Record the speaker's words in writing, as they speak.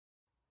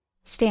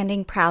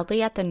Standing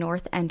proudly at the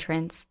north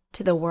entrance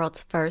to the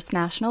world's first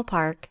national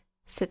park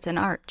sits an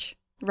arch.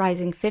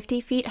 Rising 50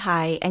 feet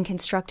high and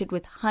constructed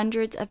with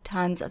hundreds of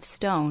tons of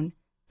stone,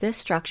 this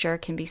structure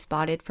can be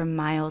spotted from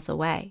miles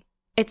away.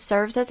 It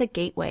serves as a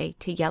gateway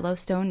to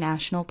Yellowstone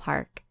National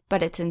Park,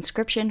 but its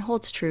inscription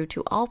holds true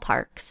to all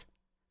parks,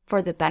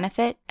 for the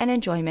benefit and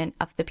enjoyment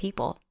of the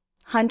people.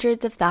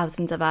 Hundreds of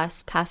thousands of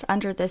us pass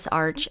under this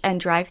arch and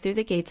drive through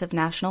the gates of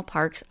national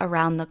parks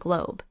around the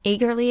globe,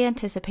 eagerly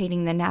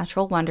anticipating the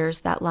natural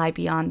wonders that lie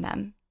beyond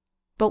them.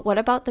 But what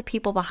about the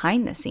people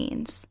behind the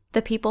scenes?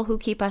 The people who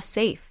keep us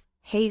safe,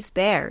 haze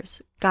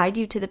bears, guide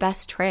you to the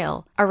best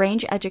trail,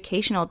 arrange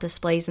educational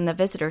displays in the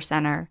visitor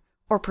center,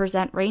 or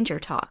present ranger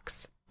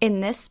talks. In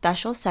this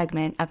special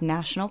segment of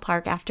National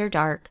Park After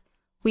Dark,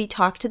 we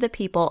talk to the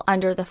people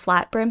under the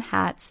flat-brim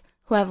hats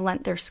who have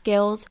lent their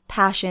skills,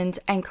 passions,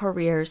 and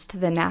careers to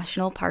the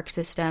national park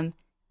system,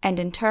 and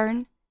in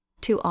turn,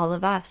 to all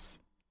of us.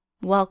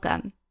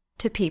 Welcome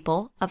to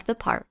People of the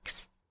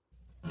Parks.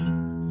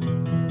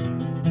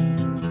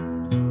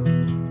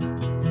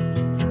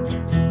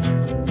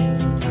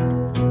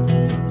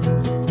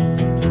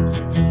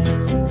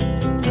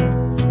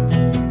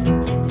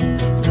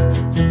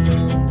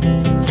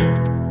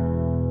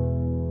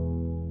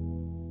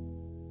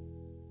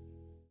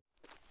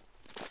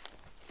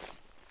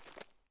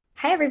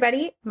 Hi,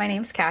 everybody. My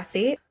name's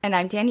Cassie. And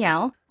I'm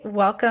Danielle.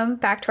 Welcome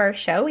back to our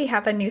show. We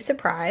have a new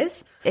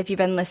surprise. If you've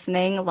been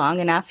listening long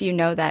enough, you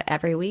know that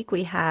every week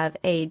we have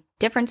a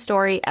different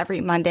story every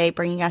Monday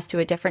bringing us to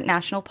a different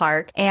national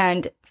park.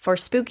 And for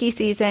spooky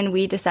season,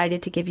 we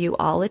decided to give you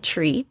all a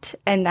treat.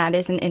 And that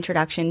is an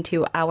introduction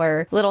to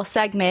our little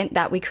segment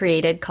that we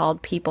created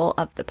called People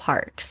of the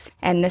Parks.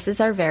 And this is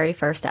our very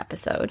first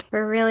episode.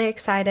 We're really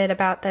excited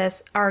about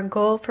this. Our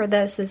goal for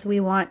this is we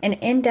want an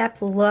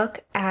in-depth look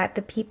at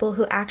the people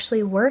who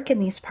actually work in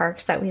these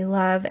parks that we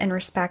love and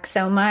respect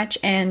so much.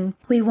 And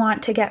we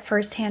want to get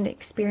firsthand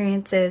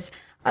experiences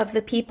of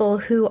the people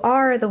who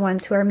are the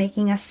ones who are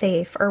making us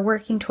safe or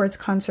working towards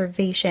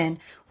conservation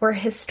or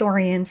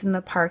historians in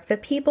the park, the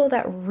people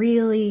that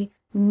really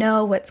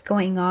know what's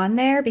going on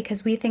there,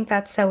 because we think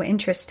that's so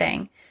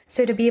interesting.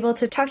 So to be able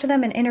to talk to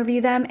them and interview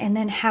them and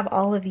then have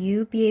all of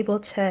you be able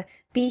to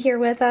be here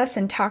with us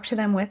and talk to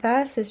them with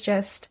us is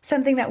just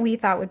something that we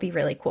thought would be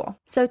really cool.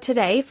 So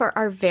today, for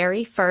our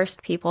very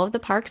first People of the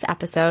Parks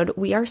episode,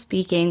 we are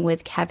speaking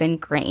with Kevin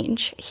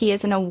Grange. He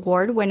is an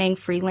award-winning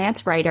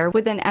freelance writer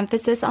with an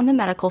emphasis on the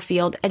medical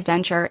field,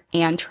 adventure,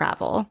 and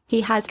travel.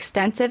 He has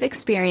extensive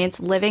experience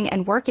living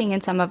and working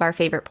in some of our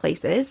favorite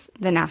places,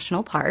 the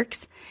national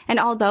parks, and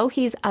although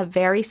he's a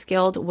very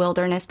skilled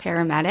wilderness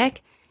paramedic,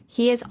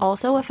 he is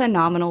also a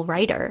phenomenal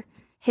writer.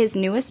 His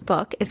newest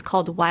book is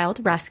called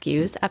Wild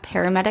Rescues, A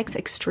Paramedic's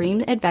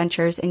Extreme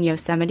Adventures in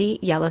Yosemite,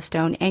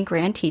 Yellowstone, and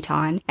Grand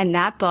Teton, and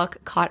that book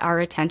caught our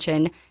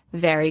attention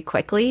very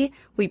quickly.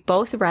 We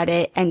both read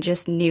it and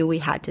just knew we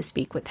had to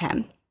speak with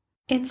him.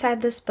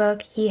 Inside this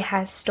book, he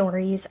has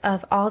stories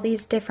of all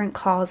these different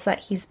calls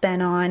that he's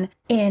been on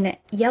in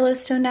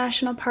Yellowstone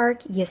National Park,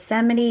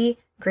 Yosemite,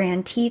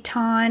 Grand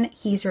Teton.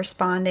 He's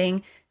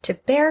responding to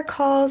bear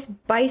calls,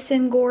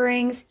 bison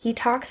gorings. He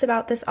talks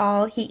about this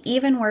all. He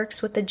even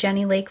works with the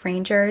Jenny Lake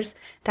Rangers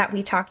that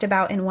we talked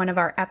about in one of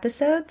our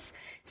episodes.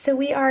 So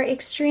we are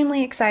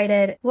extremely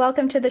excited.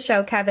 Welcome to the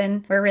show,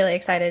 Kevin. We're really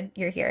excited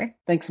you're here.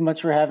 Thanks so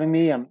much for having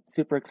me. I'm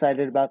super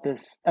excited about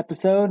this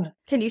episode.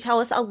 Can you tell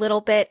us a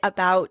little bit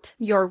about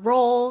your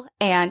role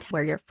and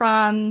where you're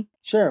from?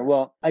 Sure.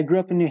 Well, I grew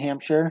up in New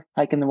Hampshire,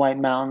 hiking the White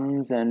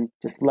Mountains, and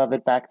just love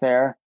it back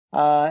there.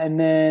 And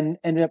then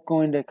ended up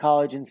going to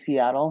college in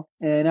Seattle.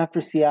 And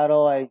after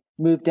Seattle, I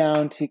moved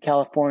down to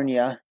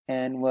California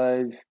and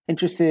was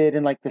interested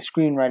in like the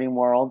screenwriting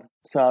world.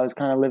 So I was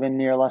kind of living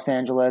near Los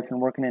Angeles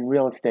and working in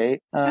real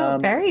estate.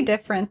 Very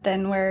different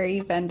than where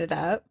you've ended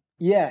up.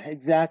 Yeah,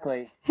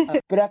 exactly.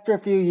 But after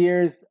a few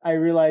years, I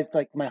realized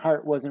like my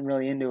heart wasn't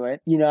really into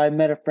it. You know, I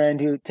met a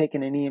friend who had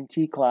taken an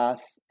EMT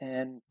class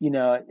and, you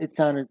know, it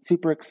sounded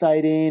super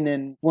exciting.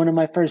 And one of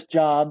my first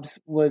jobs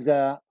was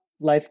a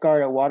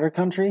lifeguard at Water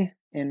Country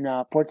in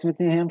Portsmouth,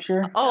 New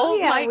Hampshire. Oh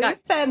yeah, my God.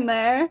 We've been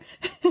there.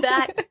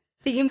 That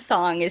theme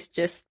song is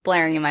just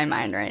blaring in my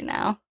mind right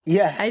now.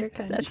 Yeah,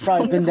 That's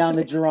probably been down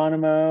to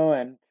Geronimo.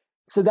 And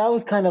so that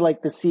was kind of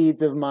like the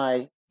seeds of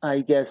my, I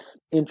guess,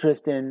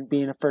 interest in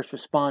being a first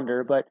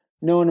responder. But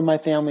no one in my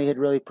family had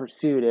really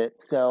pursued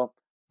it. So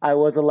I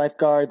was a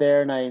lifeguard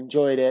there and I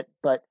enjoyed it.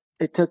 But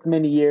it took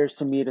many years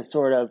for me to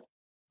sort of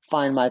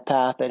find my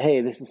path that, hey,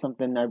 this is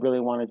something I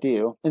really want to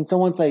do. And so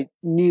once I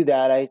knew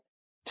that, I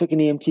took an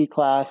EMT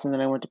class, and then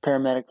I went to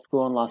paramedic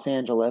school in Los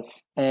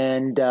Angeles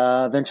and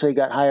eventually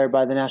got hired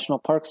by the National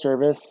Park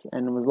Service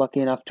and was lucky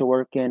enough to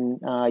work in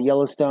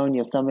Yellowstone,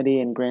 Yosemite,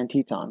 and Grand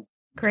Teton.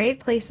 Great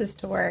places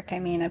to work. I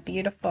mean, a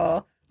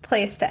beautiful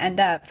place to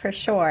end up for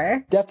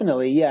sure.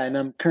 Definitely, yeah. And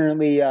I'm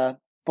currently a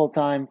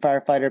full-time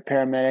firefighter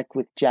paramedic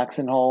with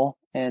Jackson Hole,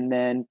 and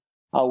then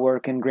I'll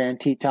work in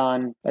Grand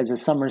Teton as a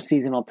summer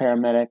seasonal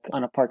paramedic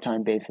on a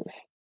part-time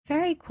basis.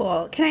 Very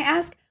cool. Can I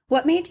ask,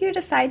 What made you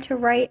decide to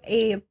write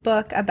a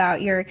book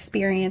about your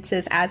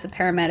experiences as a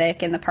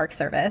paramedic in the Park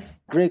Service?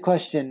 Great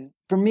question.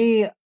 For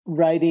me,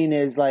 writing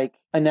is like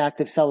an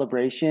act of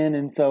celebration.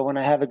 And so when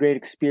I have a great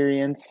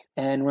experience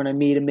and when I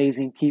meet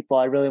amazing people,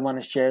 I really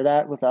want to share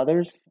that with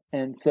others.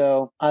 And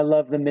so I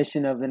love the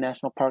mission of the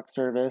National Park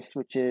Service,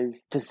 which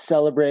is to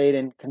celebrate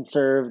and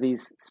conserve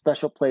these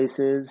special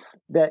places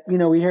that,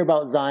 we hear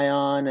about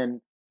Zion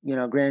and,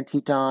 Grand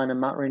Teton and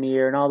Mount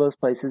Rainier and all those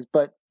places,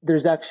 but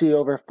there's actually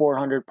over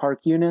 400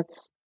 park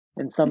units,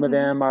 and some of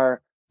them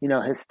are,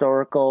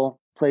 historical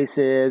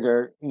places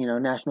or,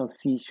 national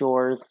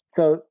seashores.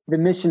 So the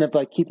mission of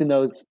like keeping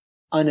those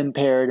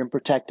unimpaired and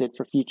protected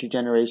for future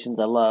generations,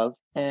 I love.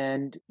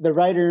 And the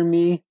writer in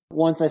me,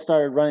 once I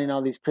started running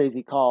all these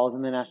crazy calls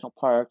in the national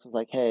parks, was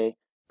like, hey,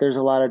 there's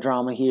a lot of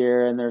drama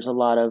here and there's a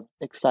lot of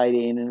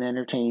exciting and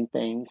entertaining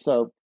things.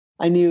 So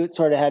I knew it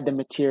sort of had the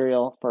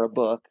material for a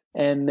book.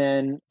 And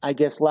then I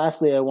guess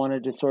lastly, I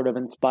wanted to sort of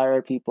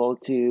inspire people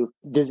to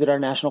visit our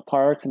national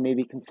parks and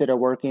maybe consider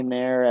working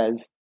there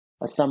as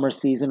a summer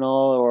seasonal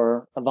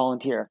or a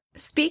volunteer.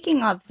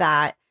 Speaking of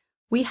that,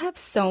 we have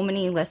so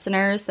many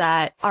listeners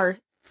that are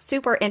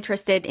super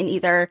interested in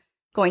either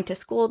going to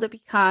school to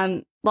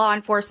become law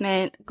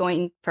enforcement,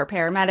 going for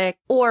paramedic,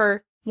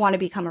 or want to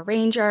become a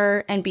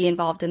ranger and be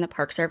involved in the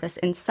Park Service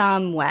in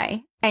some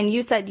way. And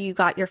you said you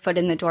got your foot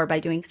in the door by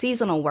doing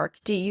seasonal work.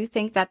 Do you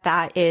think that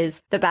that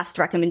is the best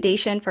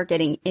recommendation for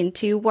getting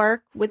into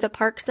work with the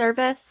Park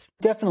Service?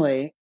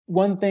 Definitely.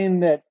 One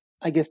thing that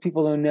I guess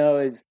people don't know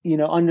is,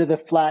 under the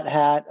flat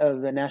hat of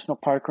the National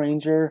Park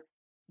Ranger,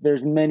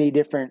 there's many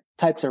different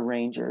types of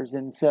rangers.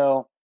 And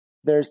so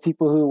there's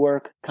people who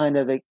work kind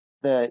of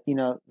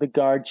the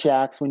guard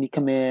shacks when you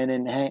come in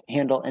and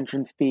handle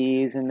entrance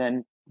fees. And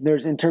then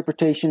there's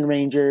interpretation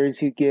rangers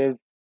who give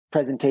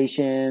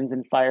presentations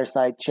and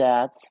fireside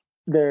chats.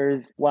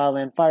 There's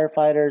wildland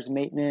firefighters,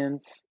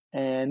 maintenance.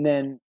 And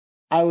then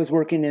I was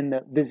working in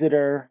the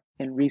visitor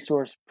and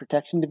resource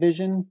protection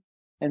division.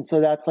 And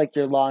so that's like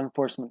your law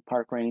enforcement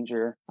park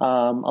ranger,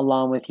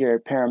 along with your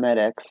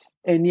paramedics.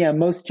 And yeah,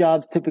 most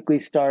jobs typically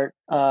start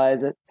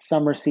as a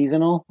summer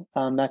seasonal.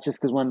 That's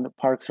just because when the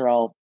parks are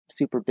all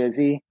super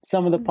busy.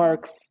 Some of the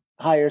parks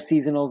hire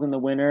seasonals in the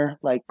winter,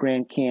 like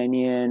Grand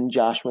Canyon,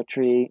 Joshua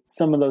Tree,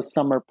 some of those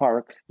summer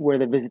parks where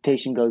the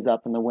visitation goes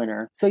up in the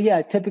winter. So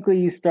yeah, typically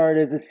you start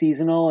as a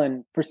seasonal.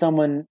 And for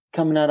someone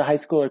coming out of high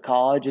school or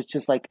college, it's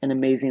just like an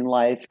amazing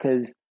life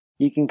because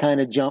you can kind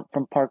of jump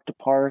from park to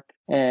park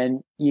and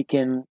you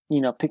can,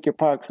 pick your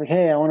parks like,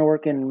 hey, I want to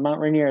work in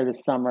Mount Rainier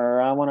this summer,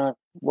 or I want to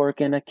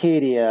work in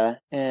Acadia.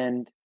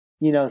 And,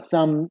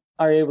 some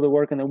are able to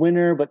work in the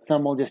winter, but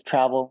some will just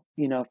travel,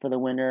 for the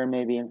winter,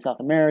 maybe in South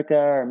America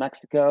or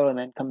Mexico, and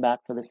then come back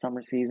for the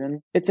summer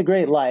season. It's a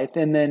great life.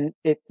 And then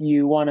if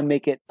you want to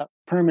make it a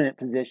permanent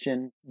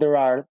position, there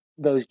are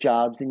those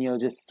jobs and you'll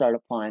just start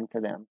applying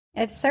for them.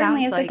 It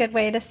certainly is a good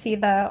way to see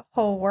the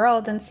whole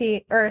world and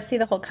see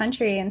the whole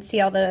country and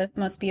see all the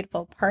most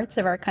beautiful parts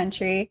of our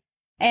country.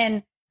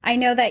 And I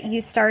know that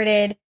you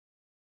started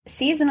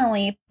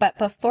seasonally, but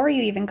before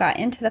you even got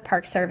into the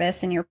Park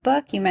Service, in your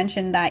book, you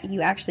mentioned that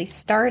you actually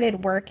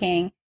started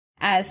working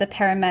as a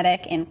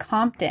paramedic in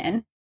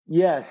Compton.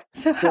 Yes.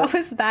 So how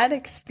was that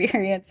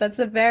experience? That's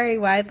a very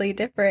widely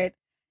different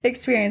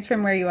experience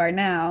from where you are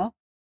now.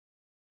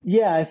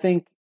 Yeah, I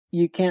think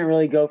you can't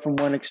really go from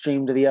one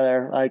extreme to the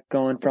other, like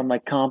going from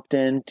like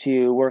Compton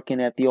to working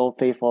at the Old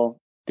Faithful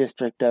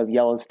district of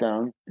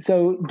Yellowstone.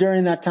 So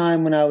during that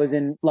time when I was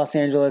in Los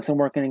Angeles and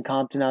working in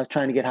Compton, I was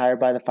trying to get hired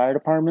by the fire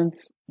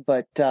departments,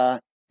 but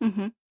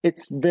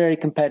it's very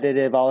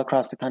competitive all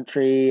across the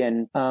country.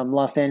 And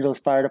Los Angeles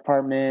Fire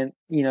Department,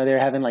 they're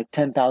having like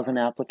 10,000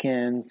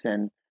 applicants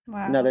and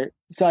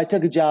So I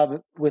took a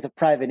job with a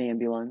private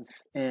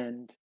ambulance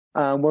and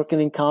working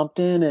in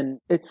Compton, and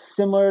it's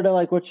similar to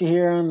like what you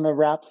hear on the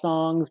rap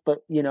songs, but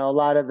a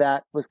lot of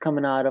that was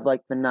coming out of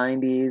like the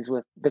 90s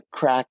with the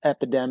crack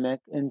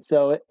epidemic, and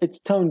so it's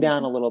toned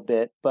down a little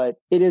bit, but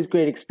it is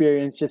great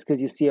experience just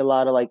because you see a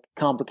lot of like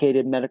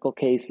complicated medical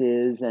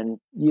cases, and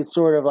you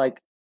sort of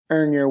like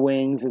earn your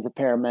wings as a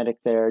paramedic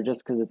there,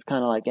 just because it's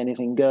kind of like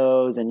anything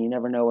goes, and you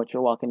never know what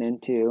you're walking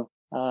into.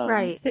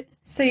 Right.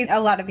 So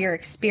a lot of your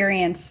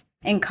experience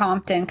in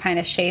Compton kind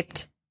of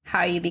shaped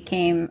how you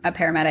became a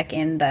paramedic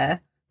in the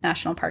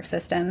national park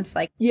systems?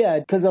 Yeah,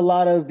 because a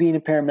lot of being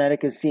a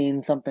paramedic is seeing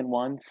something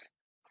once.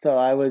 So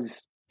I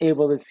was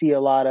able to see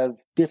a lot of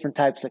different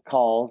types of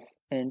calls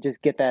and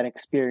just get that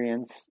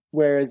experience.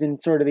 Whereas in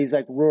sort of these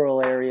like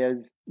rural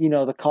areas,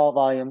 the call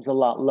volume's a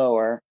lot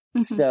lower.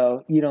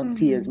 So you don't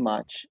see as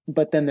much.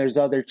 But then there's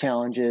other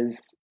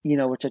challenges,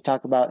 which I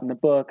talk about in the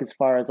book as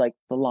far as like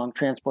the long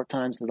transport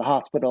times to the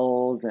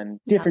hospitals and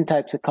different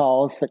types of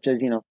calls, such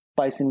as,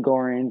 bison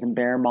gorings and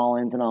bear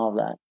maulings and all of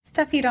that.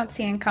 Stuff you don't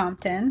see in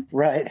Compton.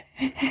 Right.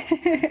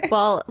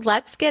 Well,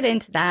 let's get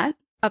into that.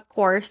 Of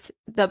course,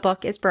 the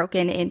book is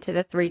broken into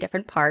the 3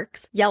 different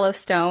parks.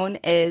 Yellowstone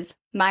is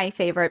my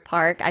favorite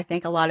park. I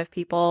think a lot of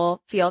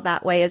people feel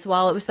that way as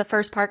well. It was the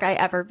first park I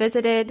ever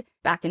visited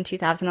back in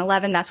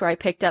 2011. That's where I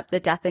picked up the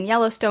Death in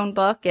Yellowstone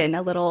book and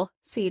a little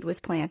seed was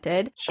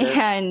planted. Sure.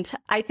 And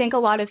I think a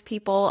lot of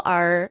people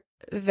are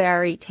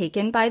very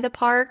taken by the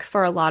park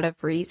for a lot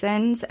of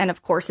reasons. And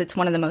of course, it's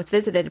one of the most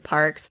visited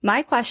parks.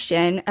 My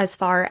question, as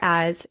far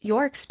as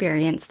your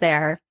experience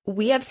there,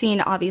 we have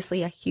seen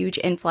obviously a huge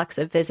influx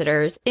of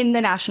visitors in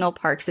the national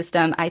park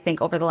system, I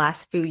think, over the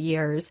last few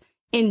years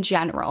in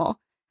general.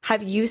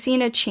 Have you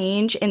seen a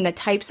change in the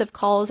types of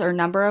calls or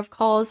number of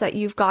calls that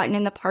you've gotten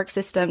in the park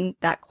system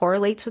that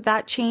correlates with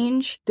that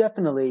change?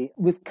 Definitely.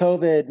 With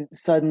COVID,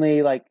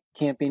 suddenly like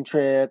camping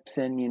trips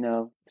and,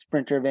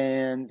 sprinter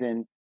vans,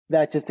 and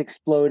that just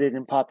exploded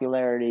in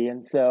popularity.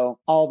 And so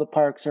all the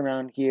parks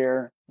around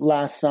here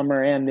last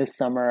summer and this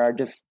summer are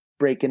just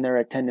breaking their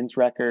attendance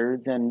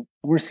records. And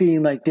we're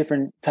seeing like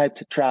different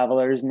types of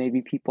travelers,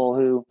 maybe people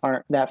who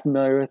aren't that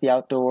familiar with the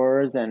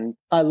outdoors. And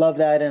I love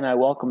that. And I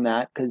welcome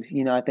that because,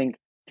 I think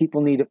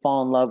people need to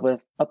fall in love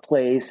with a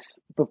place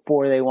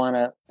before they want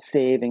to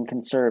save and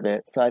conserve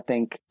it. So I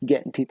think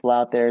getting people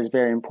out there is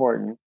very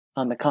important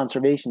on the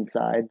conservation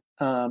side.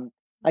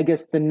 I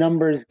guess the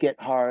numbers get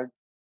hard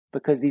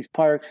because these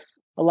parks,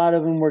 a lot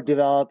of them were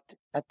developed,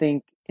 I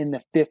think in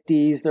the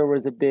 50s, there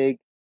was a big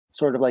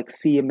sort of like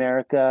See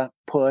America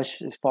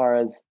push as far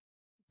as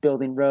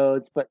building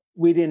roads, but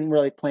we didn't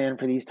really plan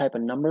for these type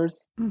of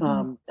numbers.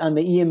 On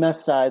the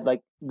EMS side,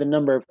 like the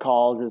number of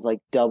calls is like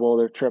doubled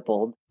or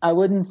tripled. I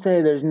wouldn't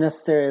say there's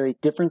necessarily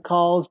different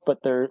calls,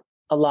 but there are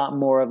a lot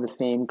more of the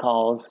same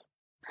calls,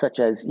 such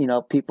as,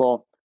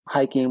 people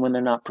hiking when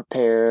they're not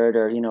prepared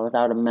or,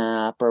 without a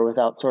map or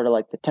without sort of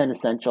like the 10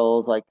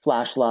 essentials, like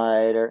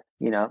flashlight or,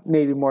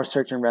 maybe more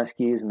search and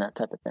rescues and that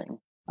type of thing.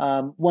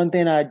 One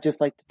thing I'd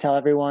just like to tell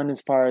everyone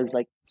as far as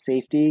like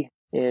safety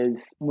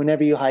is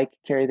whenever you hike,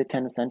 carry the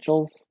 10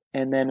 essentials.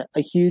 And then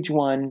a huge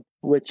one,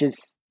 which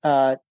is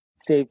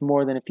saved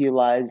more than a few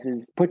lives,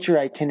 is put your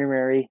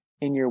itinerary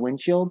in your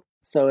windshield.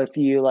 So if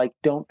you like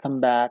don't come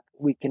back,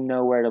 we can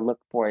know where to look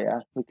for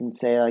you. We can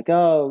say like,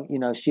 oh,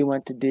 she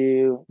went to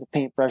do the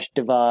paintbrush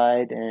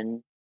divide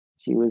and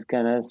she was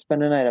going to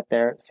spend a night up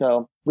there.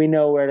 So we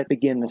know where to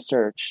begin the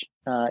search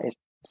if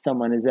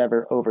someone is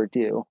ever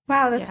overdue.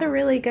 Wow, that's a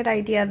really good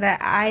idea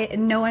that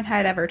no one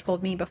had ever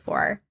told me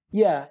before.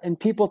 Yeah, and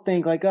people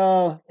think like,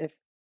 oh, if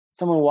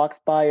someone walks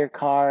by your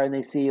car and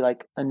they see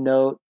like a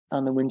note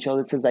on the windshield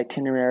that says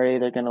itinerary,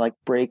 they're going to like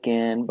break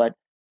in, but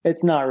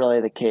it's not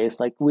really the case.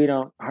 Like we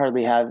don't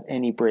hardly have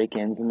any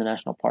break-ins in the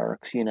national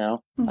parks,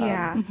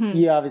 Yeah.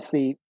 You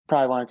obviously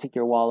probably want to take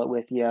your wallet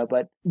with you,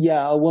 but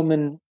yeah, a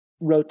woman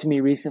wrote to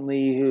me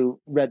recently who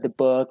read the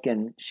book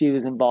and she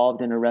was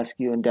involved in a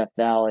rescue in Death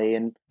Valley.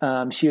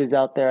 And she was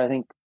out there, I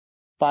think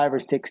 5 or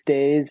 6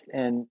 days.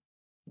 And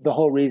the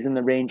whole reason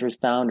the Rangers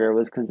found her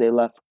was because they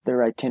left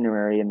their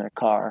itinerary in their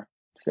car.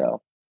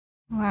 So,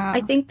 wow.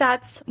 I think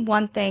that's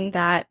one thing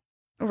that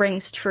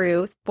rings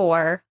true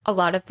for a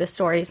lot of the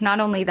stories, not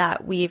only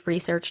that we've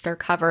researched or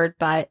covered,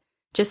 but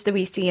just that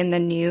we see in the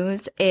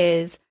news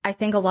is I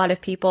think a lot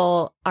of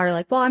people are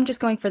like, well, I'm just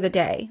going for the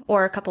day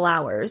or a couple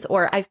hours,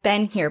 or I've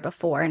been here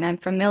before and I'm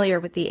familiar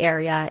with the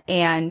area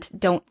and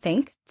don't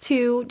think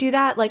to do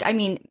that. Like, I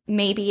mean,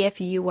 maybe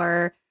if you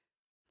were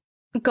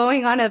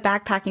going on a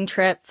backpacking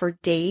trip for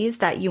days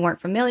that you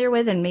weren't familiar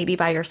with and maybe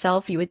by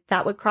yourself,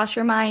 that would cross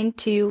your mind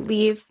to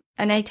leave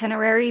an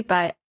itinerary.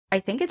 But I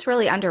think it's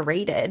really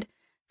underrated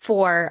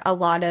for a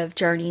lot of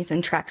journeys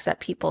and treks that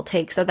people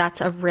take. So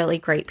that's a really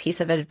great piece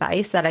of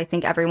advice that I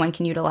think everyone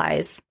can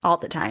utilize all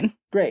the time.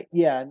 Great.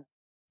 Yeah.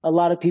 A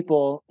lot of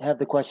people have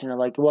the question of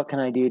like, what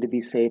can I do to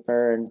be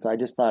safer? And so I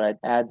just thought I'd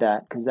add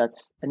that because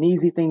that's an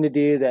easy thing to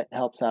do that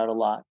helps out a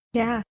lot.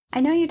 Yeah.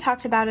 I know you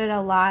talked about it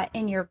a lot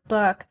in your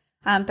book,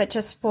 but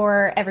just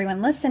for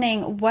everyone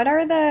listening, what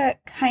are the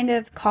kind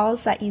of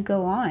calls that you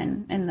go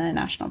on in the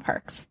national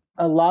parks?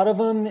 A lot of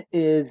them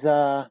is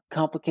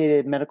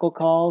complicated medical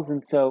calls.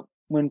 And so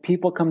when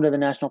people come to the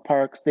national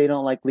parks, they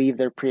don't like leave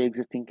their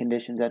pre-existing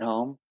conditions at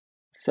home.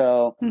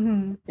 So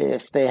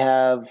if they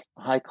have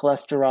high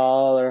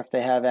cholesterol or if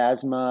they have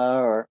asthma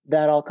or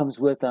that all comes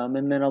with them.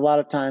 And then a lot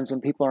of times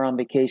when people are on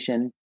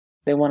vacation,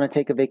 they want to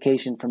take a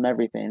vacation from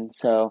everything.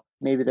 So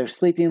maybe they're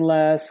sleeping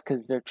less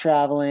because they're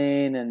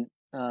traveling and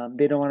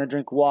they don't want to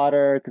drink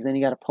water because then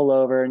you got to pull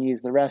over and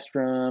use the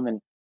restroom and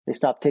they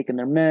stop taking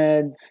their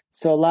meds.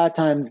 So a lot of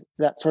times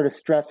that sort of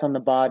stress on the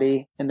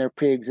body and their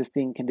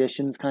pre-existing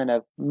conditions kind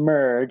of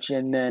merge.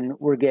 And then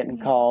we're getting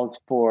calls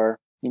for,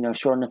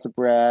 shortness of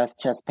breath,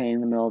 chest pain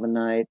in the middle of the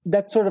night.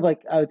 That's sort of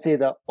like, I would say,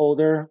 the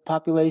older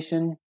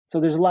population. So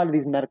there's a lot of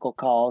these medical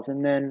calls.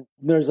 And then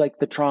there's like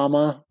the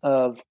trauma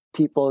of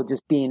people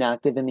just being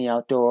active in the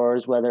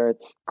outdoors, whether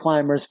it's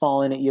climbers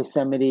falling at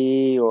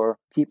Yosemite or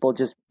people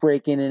just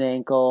breaking an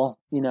ankle,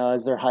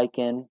 as they're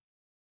hiking.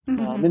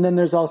 And then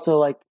there's also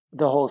like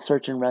the whole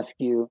search and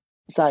rescue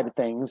side of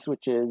things,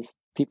 which is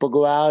people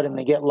go out and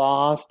they get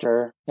lost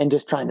and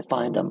just trying to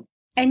find them.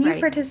 And you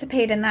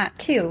participate in that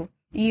too.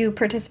 You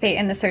participate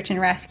in the search and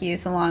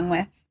rescues along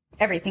with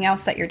everything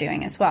else that you're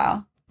doing as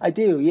well. I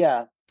do,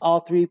 yeah.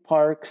 All 3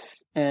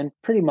 parks and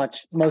pretty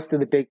much most of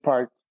the big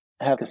parks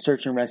have a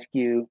search and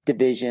rescue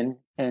division.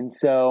 And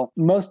so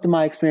most of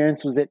my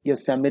experience was at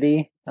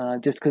Yosemite.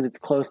 just because it's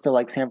close to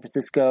like San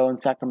Francisco and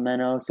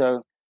Sacramento.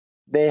 So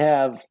they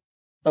have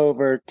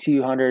over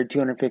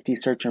 250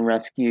 search and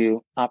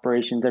rescue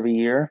operations every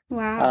year.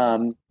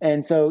 Wow.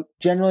 And so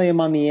generally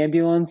I'm on the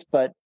ambulance,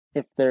 but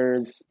if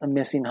there's a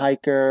missing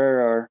hiker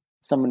or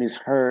someone who's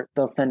hurt,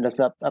 they'll send us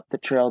up the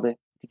trail to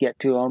get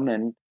to them.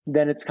 And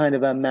then it's kind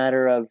of a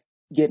matter of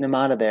getting them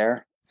out of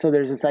there. So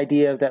there's this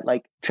idea that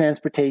like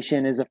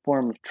transportation is a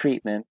form of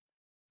treatment.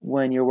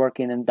 When you're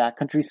working in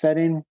backcountry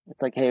setting,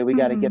 it's like, hey, we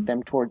got to get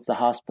them towards the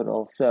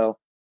hospital. So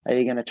are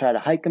you going to try to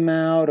hike them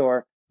out,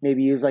 or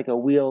maybe use like a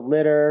wheeled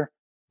litter,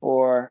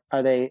 or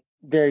are they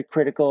very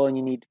critical and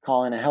you need to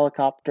call in a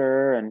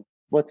helicopter? And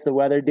what's the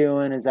weather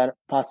doing? Is that a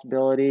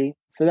possibility?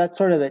 So that's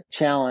sort of the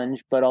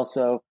challenge, but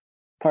also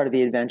part of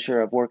the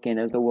adventure of working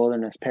as a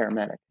wilderness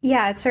paramedic.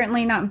 Yeah, it's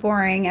certainly not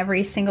boring.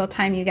 Every single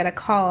time you get a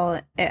call,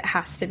 it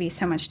has to be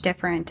so much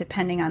different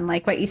depending on,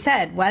 like what you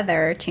said,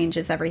 weather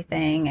changes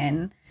everything,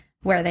 and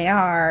where they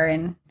are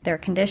and their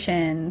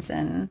conditions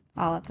and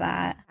all of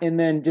that. And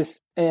then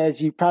just as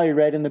you probably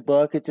read in the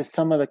book, it's just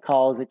some of the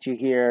calls that you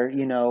hear,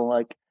 you know,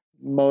 like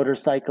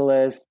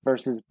motorcyclist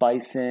versus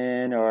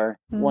bison, or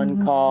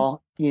one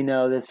call, you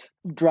know, this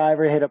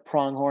driver hit a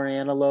pronghorn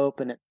antelope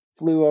and it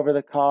flew over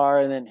the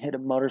car and then hit a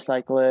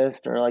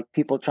motorcyclist, or like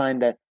people trying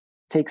to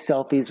take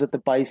selfies with the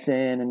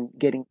bison and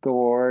getting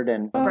gored.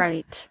 And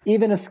Right.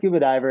 even a scuba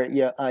diver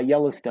at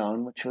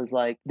Yellowstone, which was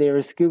like, they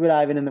were scuba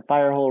diving in the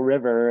Firehole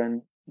River,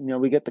 and you know,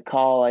 we get the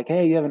call like,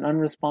 hey, you have an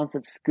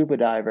unresponsive scuba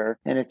diver.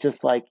 And it's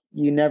just like,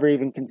 you never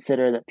even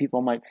consider that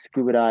people might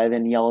scuba dive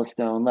in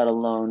Yellowstone, let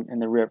alone in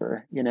the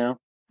river, you know?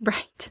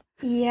 Right.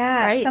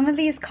 Yeah. Right. Some of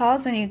these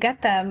calls, when you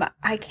get them,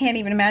 I can't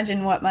even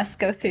imagine what must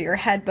go through your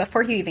head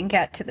before you even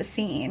get to the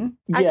scene.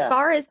 As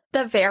far as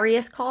the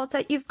various calls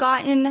that you've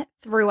gotten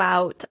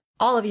throughout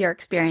all of your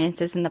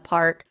experiences in the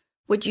park,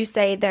 would you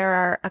say there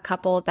are a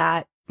couple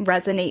that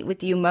resonate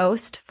with you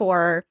most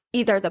for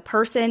either the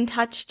person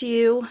touched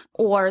you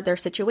or their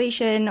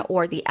situation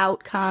or the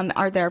outcome?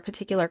 Are there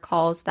particular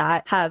calls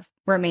that have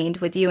remained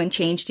with you and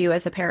changed you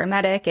as a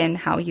paramedic and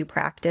how you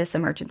practice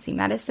emergency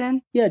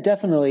medicine? Yeah,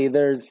 definitely.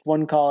 There's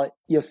one call at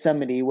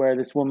Yosemite where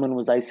this woman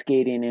was ice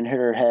skating and hit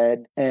her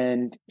head,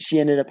 and she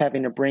ended up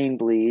having a brain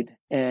bleed,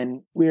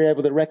 and we were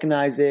able to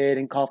recognize it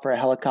and call for a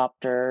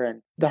helicopter.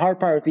 And the hard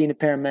part with being a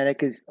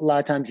paramedic is a lot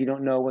of times you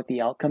don't know what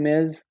the outcome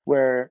is.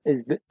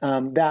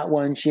 That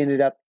one, she ended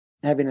up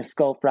having a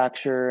skull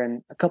fracture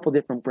and a couple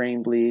different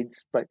brain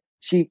bleeds, but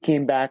she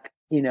came back,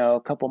 you know,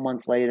 a couple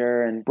months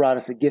later and brought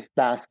us a gift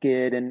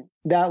basket. And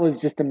that was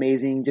just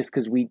amazing, just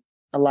because we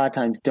a lot of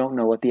times don't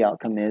know what the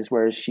outcome is,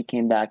 whereas she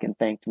came back and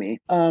thanked me.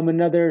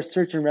 Another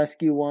search and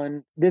rescue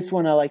one. This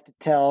one I like to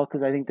tell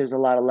because I think there's a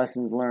lot of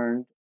lessons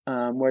learned,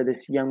 where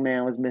this young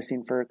man was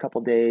missing for a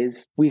couple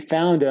days. We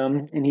found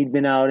him and he'd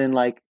been out in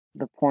like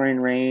the pouring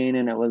rain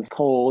and it was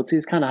cold. So he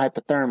was kind of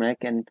hypothermic.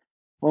 And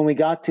when we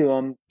got to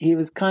him, he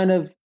was kind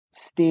of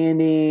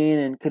standing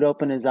and could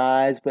open his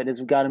eyes, but as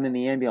we got him in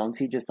the ambulance,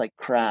 he just like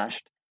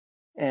crashed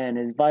and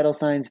his vital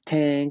signs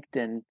tanked.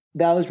 And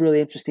that was really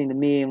interesting to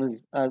me and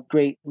was a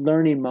great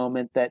learning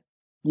moment that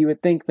you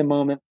would think the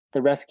moment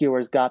the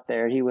rescuers got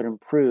there, he would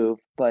improve.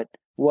 But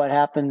what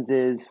happens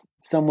is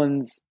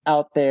someone's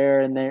out there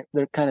and their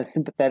kind of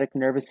sympathetic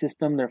nervous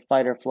system, their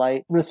fight or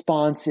flight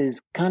response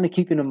is kind of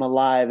keeping them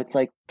alive. It's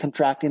like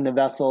contracting the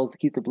vessels to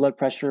keep the blood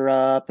pressure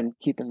up and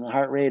keeping the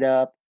heart rate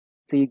up.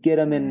 So you get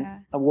them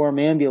in a warm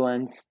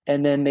ambulance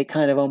and then they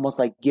kind of almost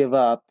like give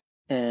up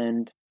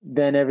and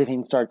then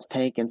everything starts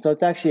tanking. So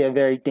it's actually a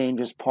very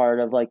dangerous part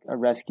of like a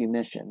rescue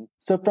mission.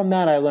 So from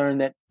that, I learned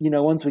that, you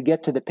know, once we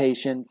get to the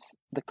patients,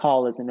 the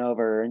call isn't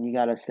over and you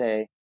got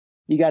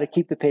to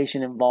keep the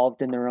patient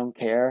involved in their own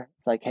care.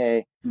 It's like,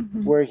 hey,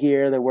 we're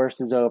here, the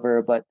worst is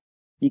over, but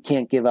you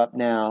can't give up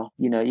now.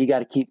 You know, you got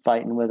to keep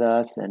fighting with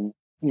us. And,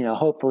 you know,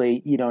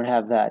 hopefully you don't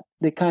have that.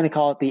 They kind of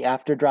call it the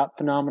after drop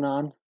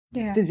phenomenon.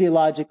 Yeah.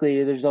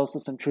 Physiologically, there's also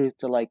some truth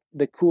to like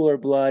the cooler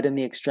blood in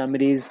the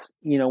extremities.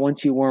 You know,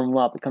 once you warm them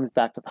up, it comes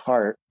back to the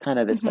heart, kind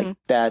of this like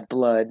bad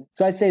blood.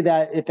 So I say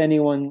that if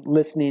anyone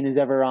listening is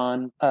ever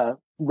on a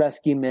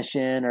rescue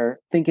mission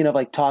or thinking of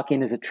like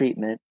talking as a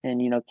treatment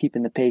and, you know,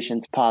 keeping the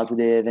patients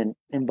positive and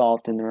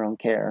involved in their own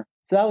care.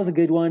 So that was a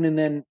good one. And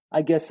then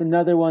I guess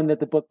another one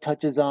that the book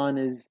touches on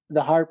is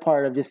the hard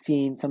part of just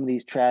seeing some of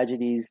these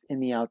tragedies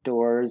in the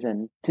outdoors.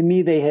 And to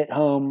me, they hit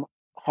home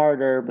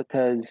harder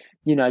because,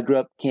 you know, I grew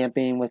up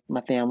camping with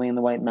my family in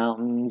the White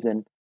Mountains,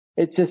 and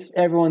it's just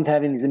everyone's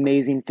having these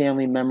amazing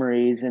family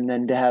memories, and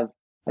then to have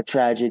a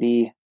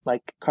tragedy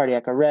like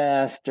cardiac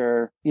arrest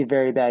or a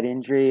very bad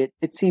injury,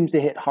 it seems to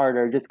hit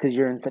harder just because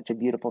you're in such a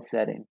beautiful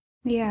setting.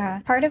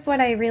 Yeah. Part of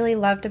what I really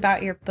loved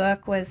about your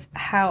book was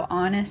how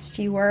honest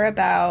you were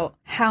about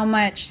how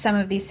much some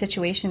of these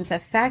situations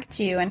affect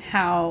you and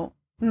how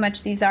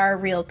much these are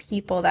real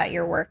people that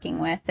you're working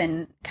with,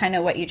 and kind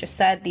of what you just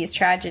said, these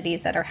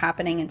tragedies that are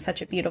happening in such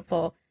a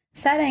beautiful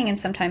setting and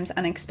sometimes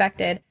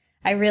unexpected.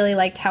 I really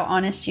liked how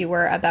honest you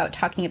were about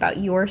talking about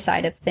your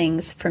side of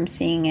things from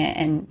seeing it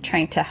and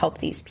trying to help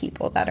these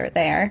people that are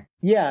there.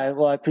 Yeah,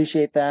 well, I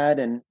appreciate that.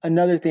 And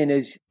another thing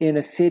is in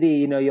a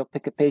city, you'll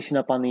pick a patient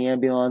up on the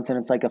ambulance and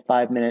it's like a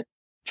 5-minute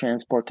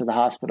transport to the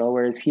hospital.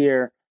 Whereas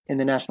here in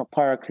the national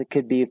parks, it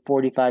could be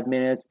 45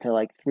 minutes to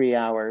like 3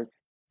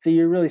 hours. So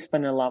you're really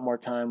spending a lot more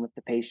time with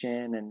the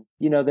patient. And,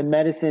 the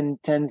medicine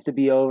tends to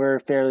be over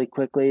fairly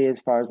quickly as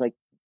far as like,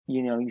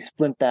 you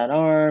splint that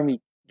arm, you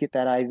get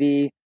that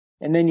IV,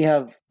 and then you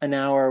have an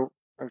hour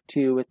or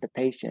two with the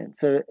patient.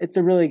 So it's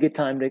a really good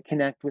time to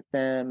connect with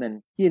them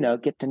and,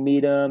 get to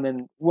meet them.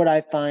 And what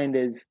I find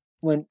is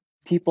when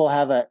people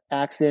have an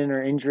accident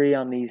or injury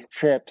on these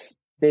trips,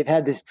 they've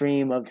had this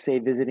dream of, say,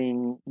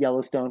 visiting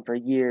Yellowstone for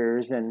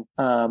years. And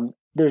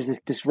there's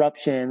this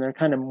disruption. They're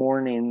kind of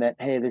mourning that,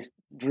 hey, this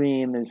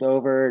dream is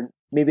over.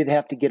 Maybe they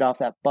have to get off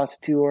that bus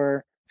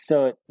tour.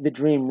 So the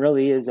dream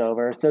really is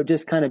over. So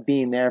just kind of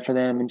being there for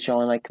them and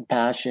showing like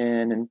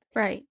compassion and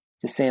right.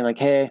 Just saying like,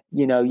 hey,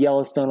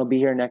 Yellowstone will be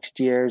here next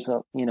year.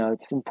 So,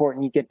 it's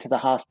important you get to the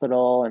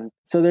hospital. And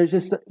so there's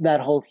just that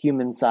whole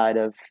human side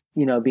of,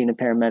 being a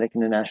paramedic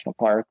in a national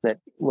park that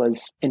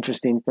was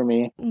interesting for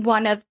me.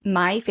 One of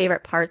my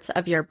favorite parts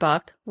of your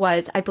book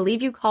was, I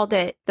believe you called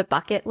it the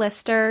bucket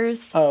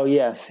listers. Oh,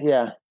 yes.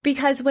 Yeah.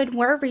 Because when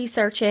we're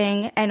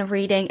researching and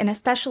reading, and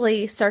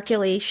especially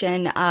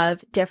circulation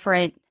of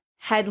different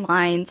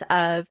headlines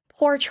of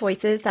poor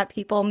choices that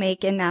people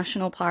make in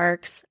national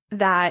parks,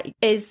 that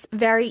is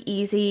very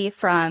easy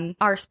from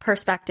our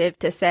perspective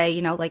to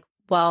say,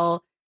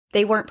 well,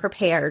 they weren't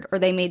prepared or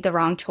they made the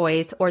wrong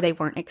choice or they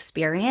weren't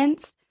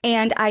experienced.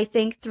 And I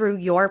think through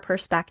your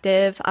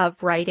perspective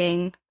of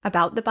writing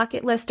about the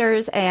bucket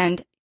listers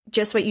and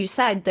just what you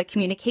said, the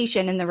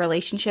communication and the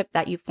relationship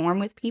that you form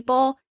with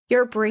people,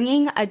 you're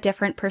bringing a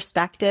different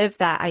perspective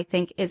that I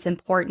think is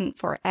important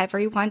for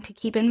everyone to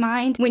keep in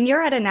mind. When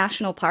you're at a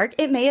national park,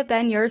 it may have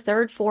been your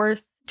third,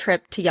 fourth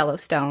trip to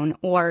Yellowstone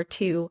or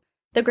to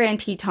the Grand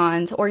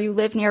Tetons, or you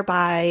live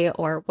nearby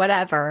or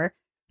whatever.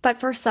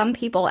 But for some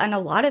people, and a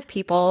lot of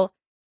people,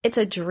 it's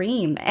a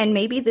dream and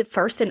maybe the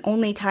first and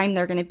only time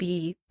they're going to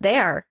be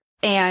there.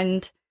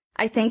 And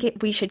I think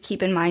we should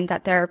keep in mind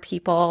that there are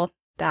people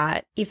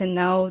that even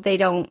though they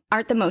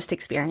aren't the most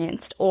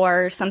experienced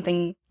or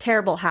something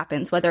terrible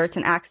happens, whether it's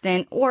an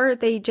accident or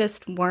they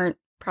just weren't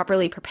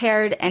properly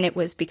prepared and it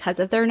was because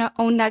of their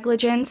own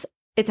negligence,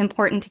 it's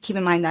important to keep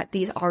in mind that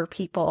these are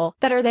people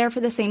that are there for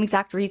the same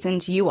exact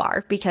reasons you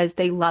are, because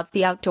they love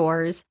the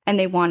outdoors and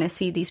they want to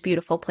see these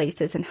beautiful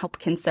places and help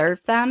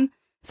conserve them.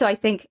 So I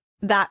think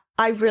that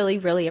I really,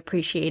 really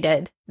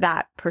appreciated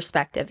that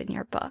perspective in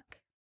your book.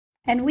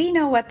 And we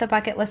know what the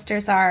bucket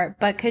listers are,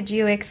 but could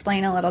you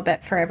explain a little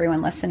bit for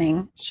everyone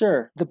listening?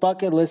 Sure. The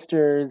bucket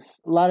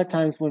listers, a lot of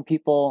times when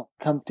people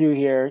come through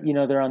here,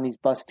 they're on these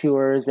bus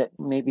tours that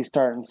maybe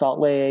start in Salt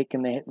Lake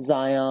and they hit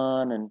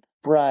Zion and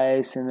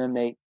Bryce, and then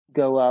they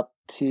go up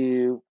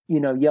to,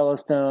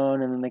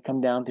 Yellowstone, and then they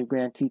come down through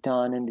Grand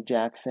Teton into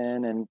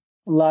Jackson. And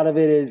a lot of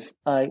it is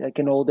like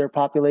an older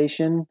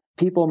population,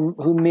 people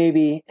who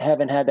maybe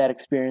haven't had that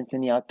experience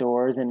in the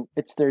outdoors, and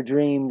it's their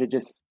dream to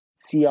just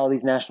see all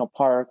these national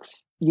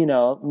parks.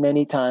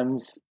 Many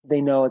times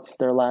they know it's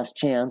their last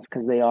chance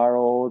because they are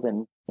old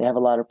and they have a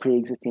lot of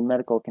pre-existing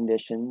medical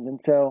conditions.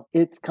 And so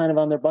it's kind of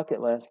on their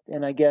bucket list.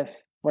 And I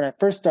guess when I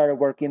first started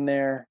working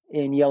there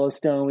in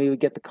Yellowstone, we would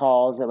get the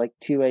calls at like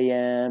 2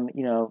 a.m.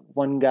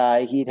 One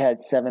guy, he'd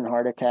had 7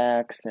 heart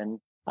attacks. And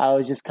I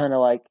was just kind of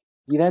like,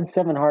 you've had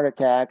 7 heart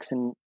attacks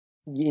and,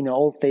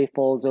 Old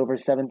Faithful is over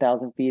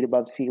 7,000 feet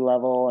above sea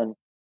level. And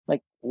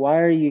like,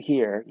 why are you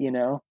here?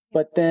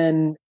 But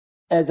then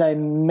as I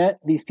met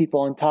these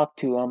people and talked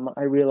to them,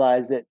 I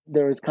realized that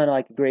there was kind of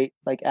like a great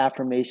like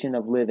affirmation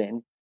of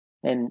living.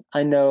 And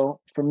I know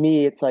for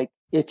me, it's like,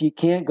 if you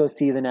can't go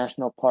see the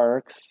national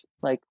parks,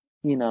 like,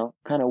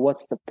 kind of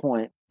what's the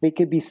point? They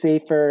could be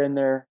safer in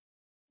their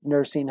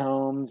nursing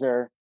homes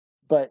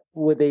but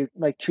would they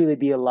like truly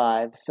be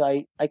alive? So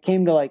I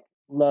came to like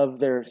love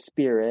their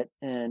spirit,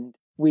 and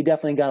we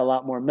definitely got a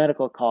lot more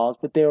medical calls,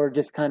 but they were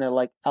just kind of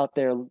like out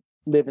there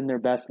living their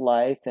best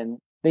life, and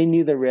they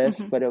knew the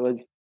risk, but it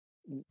was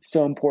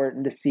so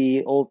important to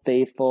see Old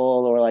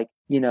Faithful or like,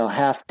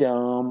 Half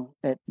Dome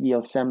at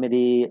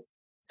Yosemite.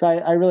 So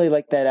I really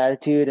liked that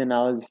attitude, and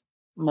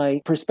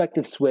my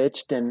perspective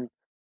switched, and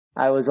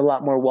I was a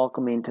lot more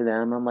welcoming to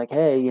them. I'm like,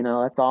 hey,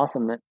 that's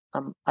awesome. That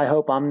I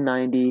hope I'm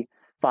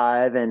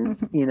 95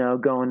 and,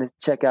 going to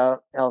check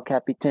out El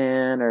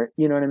Capitan, or,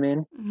 you know what I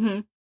mean? Mm-hmm.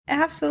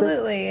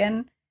 Absolutely.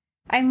 And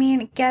I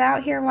mean, get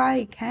out here while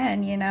you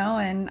can,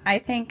 and I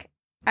think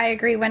I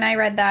agree. When I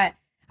read that,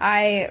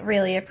 I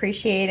really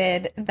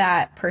appreciated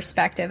that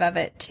perspective of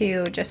it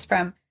too, just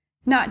from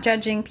not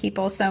judging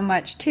people so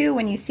much too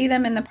when you see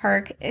them in the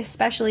park,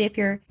 especially if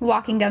you're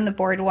walking down the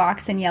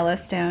boardwalks in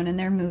Yellowstone and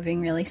they're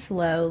moving really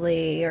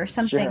slowly or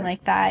something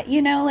like that.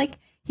 Like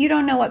you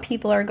don't know what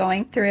people are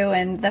going through,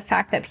 and the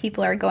fact that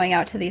people are going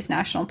out to these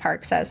national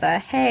parks as a,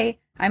 hey,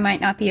 I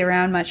might not be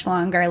around much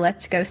longer.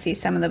 Let's go see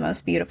some of the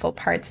most beautiful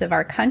parts of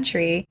our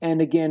country.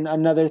 And again,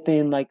 another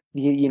thing like,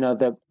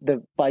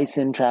 the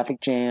bison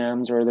traffic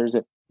jams, or there's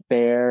a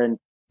bear, and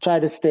try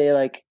to stay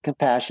like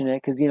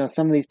compassionate because,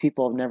 some of these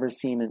people have never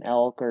seen an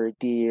elk or a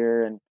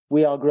deer. And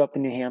we all grew up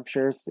in New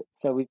Hampshire,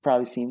 so we've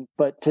probably seen,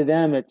 but to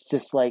them, it's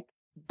just like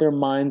their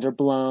minds are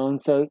blown.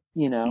 So,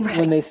 Right.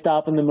 when they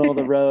stop in the middle of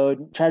the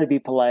road, try to be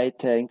polite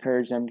to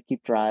encourage them to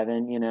keep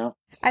driving,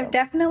 So. I've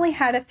definitely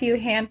had a few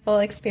handful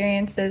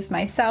experiences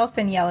myself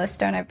in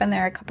Yellowstone. I've been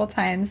there a couple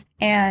times,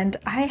 and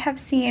I have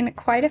seen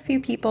quite a few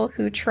people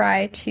who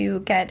try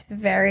to get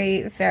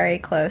very, very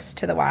close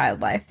to the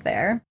wildlife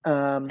there.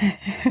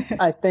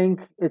 I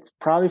think it's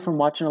probably from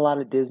watching a lot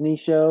of Disney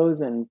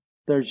shows, and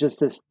there's just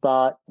this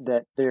thought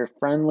that they're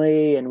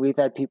friendly, and we've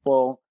had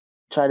people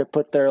try to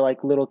put their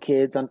like little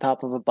kids on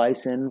top of a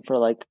bison for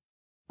like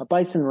a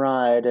bison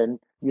ride, and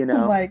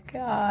Oh my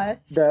gosh.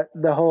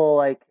 the whole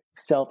like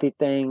selfie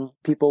thing.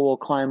 People will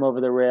climb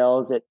over the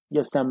rails at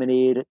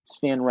Yosemite to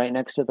stand right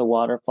next to the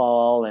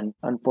waterfall, and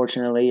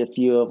unfortunately a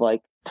few have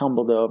like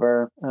tumbled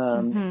over.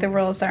 The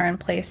rules are in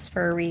place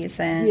for a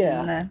reason.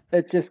 Yeah,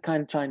 it's just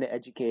kind of trying to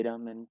educate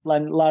them. And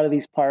a lot of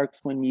these parks,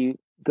 when you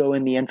go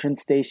in the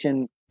entrance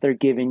station, they're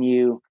giving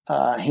you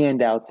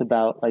handouts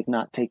about like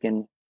not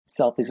taking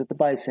selfies with the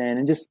bison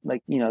and just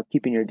like,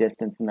 keeping your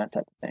distance and that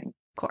type of thing.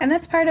 And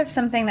that's part of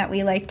something that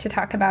we like to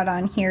talk about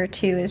on here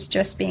too, is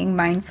just being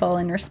mindful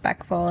and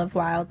respectful of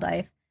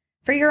wildlife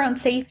for your own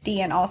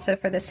safety and also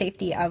for the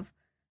safety of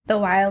the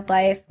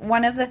wildlife.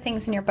 One of the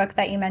things in your book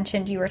that you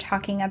mentioned, you were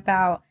talking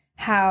about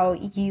how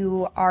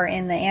you are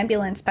in the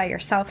ambulance by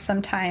yourself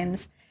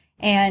sometimes.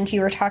 And you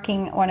were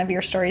talking, one of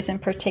your stories in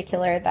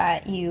particular,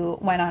 that you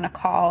went on a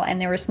call and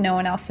there was no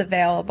one else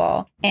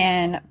available.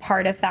 And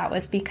part of that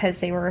was because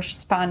they were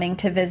responding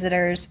to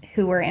visitors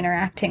who were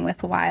interacting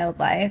with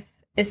wildlife.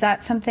 Is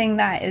that something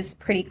that is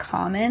pretty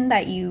common,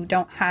 that you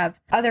don't have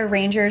other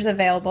rangers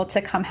available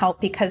to come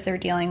help because they're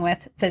dealing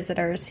with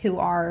visitors who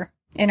are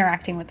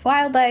interacting with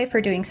wildlife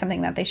or doing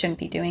something that they shouldn't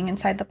be doing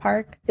inside the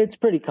park? It's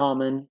pretty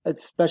common,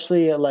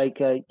 especially at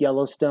like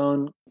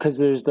Yellowstone, because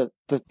there's the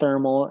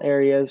thermal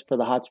areas for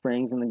the hot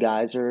springs and the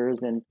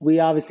geysers. And we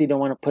obviously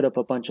don't want to put up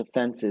a bunch of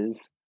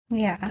fences.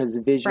 Yeah. Because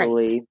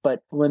visually, right.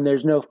 But when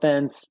there's no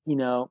fence,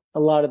 a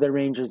lot of the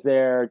rangers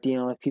there are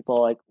dealing with people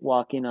like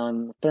walking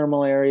on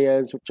thermal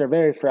areas, which are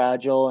very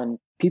fragile, and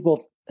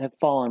people have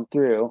fallen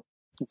through.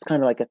 It's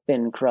kind of like a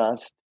thin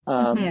crust.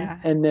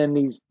 And then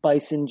these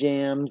bison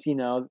jams,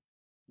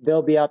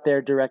 they'll be out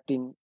there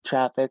directing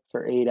traffic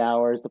for 8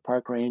 hours, the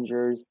park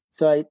rangers.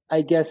 So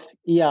I guess,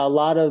 a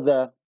lot of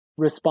the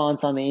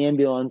response on the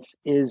ambulance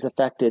is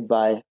affected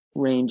by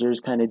rangers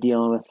kind of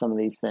dealing with some of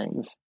these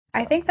things. So.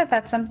 I think that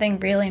that's something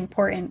really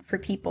important for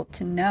people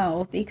to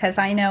know, because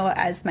I know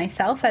as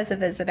myself as a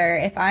visitor,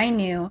 if I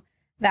knew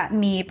that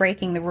me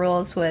breaking the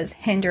rules was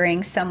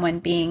hindering someone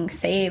being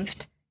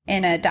saved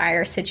in a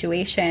dire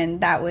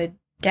situation, that would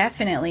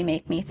definitely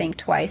make me think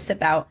twice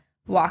about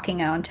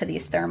walking out into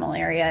these thermal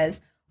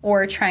areas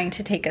or trying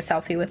to take a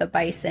selfie with a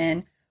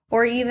bison.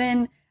 Or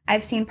even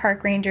I've seen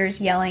park rangers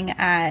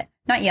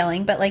not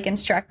yelling, but like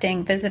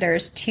instructing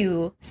visitors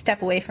to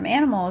step away from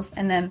animals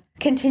and then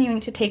continuing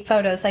to take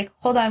photos, like,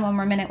 hold on, one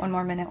more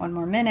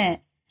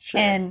minute. Sure.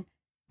 And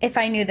if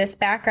I knew this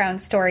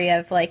background story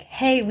of like,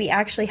 hey, we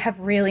actually have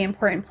really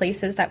important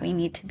places that we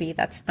need to be,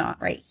 that's not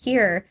right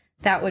here,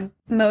 that would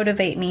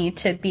motivate me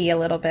to be a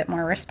little bit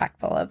more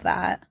respectful of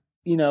that.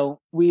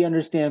 We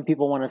understand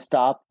people want to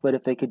stop, but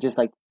if they could just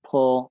like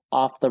pull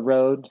off the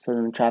road so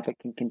then the traffic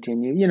can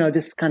continue,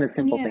 just kind of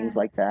simple things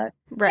like that.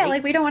 Right. Yeah,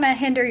 like we don't want to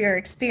hinder your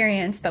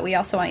experience, but we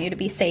also want you to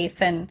be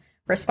safe and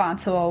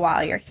responsible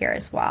while you're here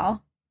as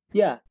well.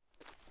 Yeah.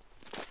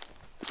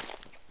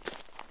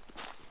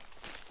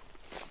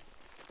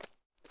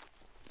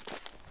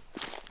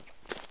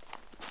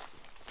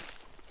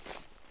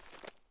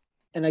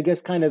 And I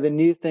guess kind of the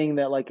new thing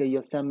that like a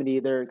Yosemite,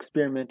 they're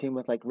experimenting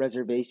with like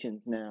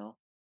reservations now.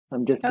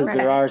 Just because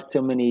there are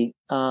so many,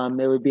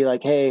 it would be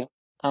like, hey,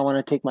 I want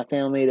to take my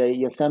family to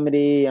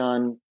Yosemite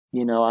on,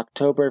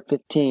 October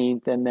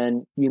 15th, and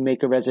then you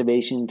make a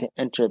reservation to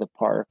enter the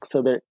park.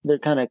 So they're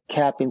kind of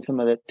capping some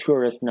of the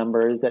tourist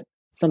numbers that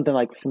something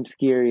like some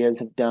ski areas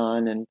have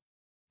done. And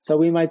so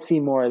we might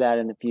see more of that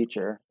in the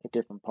future at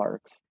different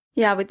parks.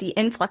 Yeah, with the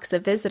influx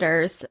of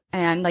visitors.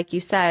 And like you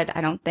said,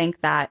 I don't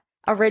think that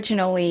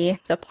originally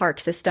the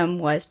park system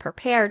was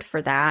prepared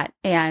for that.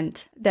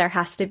 And there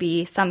has to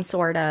be some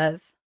sort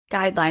of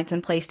guidelines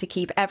in place to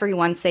keep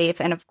everyone safe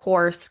and, of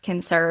course,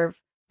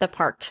 conserve the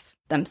parks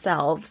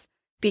themselves.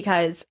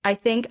 Because I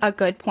think a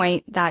good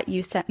point that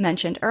you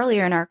mentioned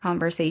earlier in our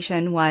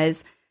conversation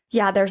was,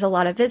 there's a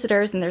lot of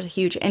visitors and there's a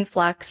huge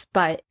influx,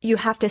 but you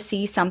have to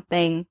see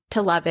something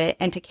to love it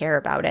and to care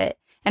about it.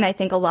 And I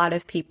think a lot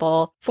of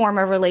people form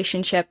a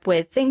relationship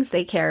with things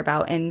they care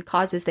about and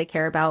causes they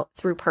care about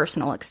through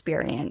personal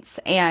experience.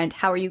 And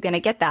how are you going to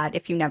get that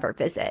if you never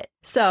visit?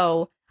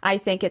 So I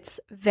think it's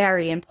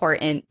very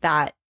important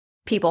that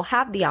people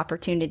have the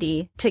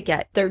opportunity to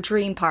get their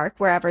dream park,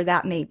 wherever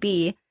that may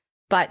be,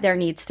 but there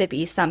needs to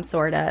be some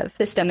sort of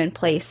system in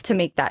place to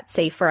make that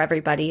safe for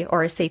everybody,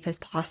 or as safe as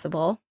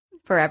possible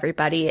for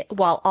everybody,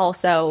 while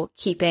also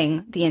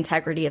keeping the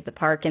integrity of the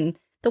park and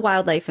the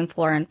wildlife and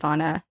flora and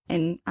fauna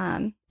in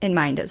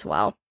mind as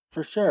well.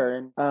 For sure.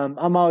 And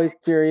I'm always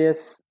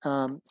curious.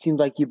 Seems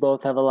like you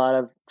both have a lot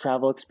of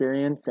travel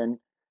experience, and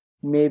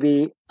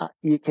maybe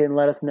you can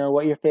let us know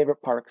what your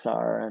favorite parks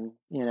are. And,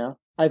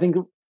 I think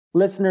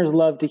listeners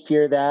love to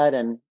hear that,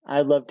 and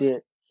I'd love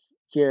to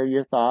hear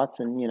your thoughts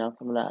and,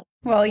 some of that.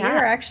 Well, you're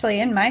actually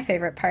in my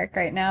favorite park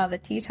right now, the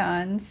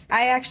Tetons.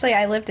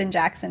 I lived in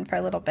Jackson for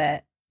a little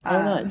bit.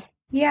 Oh, nice.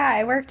 Yeah,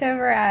 I worked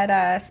over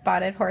at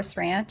Spotted Horse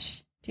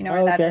Ranch. Do you know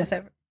where that is?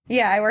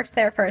 Yeah, I worked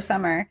there for a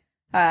summer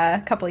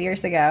a couple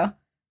years ago.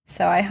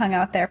 So I hung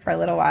out there for a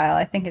little while.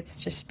 I think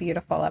it's just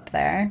beautiful up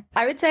there.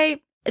 I would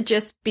say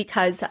just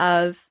because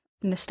of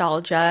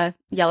nostalgia,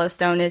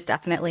 Yellowstone is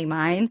definitely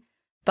mine.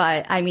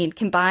 But I mean,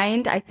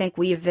 combined, I think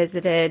we've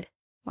visited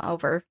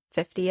over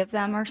 50 of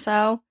them or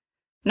so,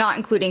 not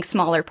including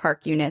smaller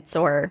park units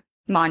or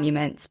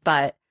monuments.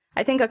 But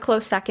I think a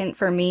close second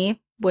for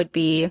me would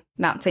be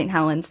Mount St.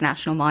 Helens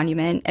National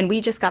Monument. And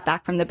we just got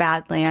back from the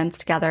Badlands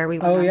together. We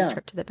went on a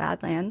trip to the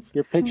Badlands.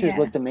 Your pictures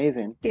looked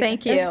amazing.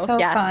 Thank you. It's so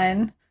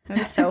fun. It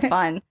was so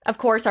fun. Of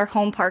course, our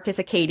home park is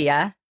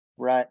Acadia.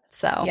 Right.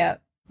 So.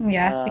 Yep.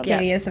 Yeah.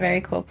 Acadia is a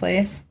very cool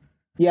place.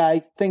 Yeah,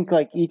 I think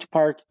each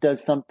park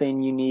does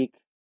something unique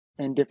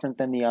and different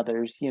than the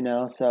others,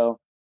 so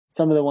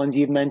some of the ones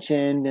you've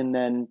mentioned, and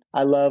then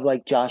I love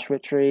Joshua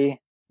Tree.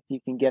 You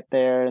can get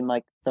there in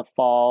the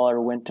fall or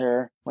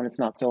winter when it's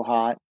not so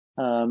hot.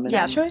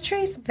 Joshua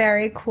Tree is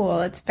very cool.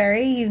 It's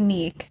very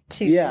unique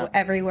to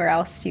everywhere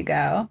else you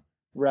go.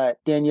 Right.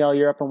 Danielle,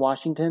 you're up in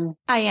Washington?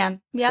 I am.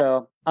 Yeah.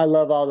 So I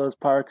love all those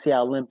parks. Yeah,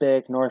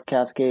 Olympic, North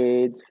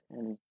Cascades,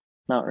 and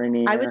Mount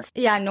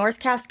Rainier. North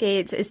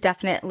Cascades is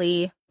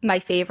definitely my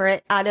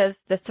favorite out of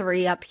the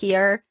three up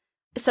here.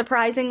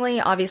 Surprisingly,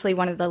 obviously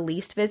one of the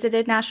least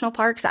visited national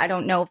parks. I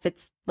don't know if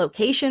it's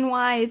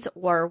location-wise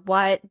or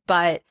what,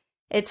 but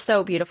it's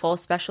so beautiful,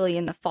 especially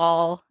in the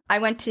fall. I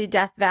went to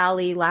Death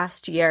Valley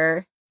last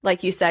year.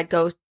 Like you said,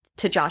 go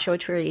to Joshua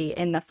Tree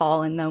in the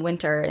fall and the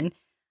winter. And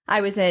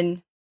I was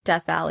in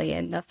Death Valley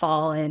in the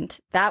fall, and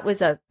that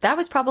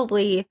was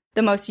probably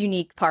the most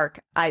unique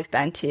park I've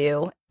been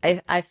to.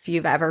 If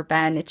you've ever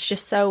been, it's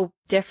just so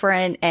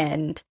different,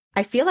 and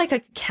I feel like I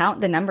could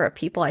count the number of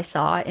people I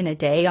saw in a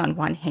day on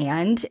one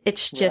hand.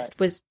 It's just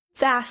was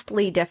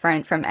vastly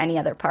different from any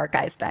other park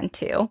I've been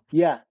to.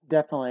 Yeah,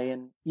 definitely.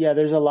 And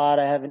there's a lot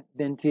I haven't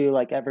been to,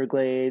 like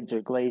Everglades or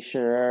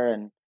Glacier,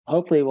 and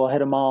hopefully we'll hit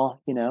them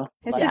all,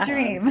 It's a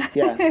dream.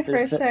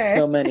 There's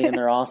so many, and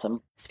they're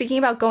awesome. Speaking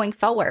about going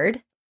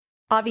forward,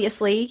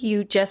 obviously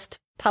you just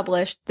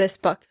published this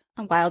book,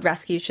 Wild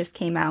Rescues, just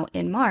came out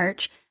in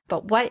March.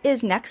 But what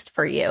is next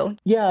for you?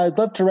 Yeah, I'd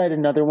love to write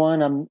another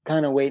one. I'm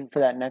kind of waiting for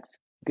that next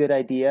good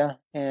idea.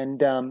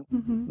 And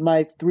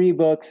my 3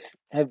 books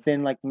have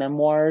been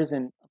memoirs,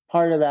 and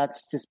part of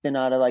that's just been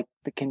out of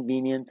the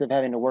convenience of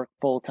having to work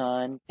full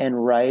time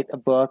and write a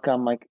book.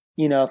 I'm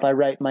if I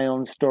write my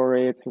own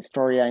story, it's a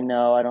story I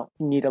know. I don't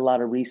need a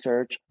lot of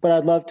research, but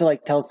I'd love to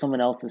tell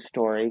someone else's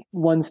story.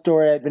 One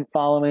story I've been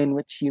following,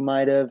 which you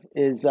might have,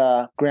 is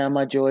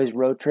Grandma Joy's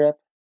road trip.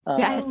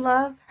 Yes. I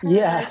love her.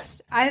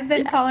 Yes. I've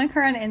been following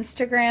her on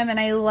Instagram, and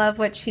I love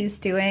what she's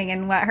doing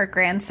and what her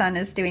grandson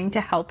is doing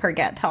to help her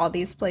get to all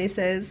these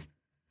places.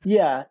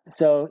 Yeah.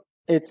 So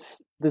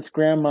it's this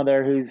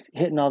grandmother who's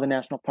hitting all the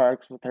national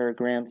parks with her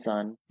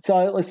grandson. So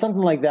it was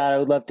something like that. I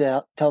would love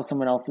to tell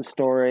someone else's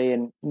story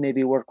and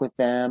maybe work with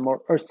them,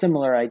 or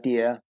similar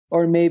idea,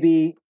 or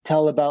maybe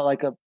tell about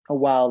a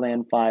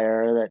wildland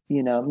fire that,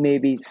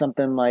 maybe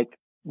something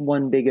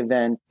one big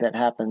event that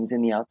happens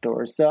in the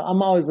outdoors. So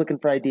I'm always looking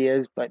for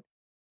ideas, but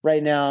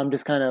right now I'm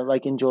just kind of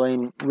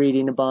enjoying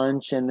reading a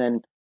bunch and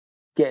then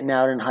getting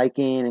out and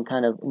hiking and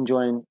kind of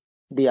enjoying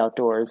the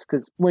outdoors.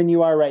 Because when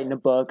you are writing a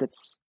book,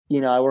 it's,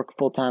 I work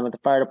full time with the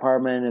fire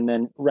department, and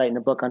then writing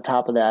a book on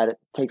top of that, it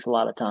takes a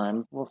lot of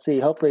time. We'll see.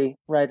 Hopefully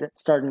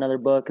start another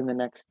book in the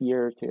next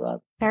year or two.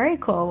 Very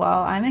cool.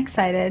 Well, I'm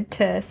excited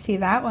to see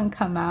that one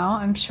come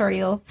out. I'm sure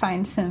you'll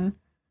find some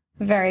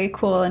very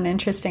cool and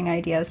interesting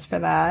ideas for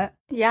that.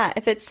 Yeah,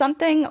 if it's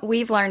something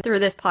we've learned through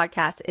this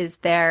podcast, is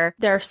there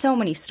are so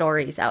many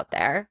stories out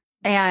there.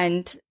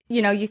 And,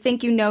 you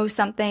think you know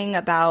something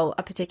about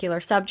a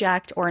particular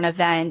subject or an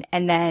event,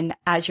 and then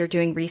as you're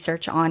doing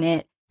research on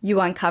it, you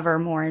uncover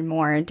more and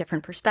more in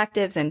different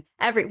perspectives. And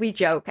we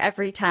joke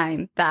every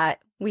time that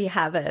we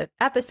have an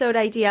episode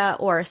idea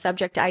or a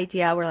subject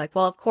idea, we're like,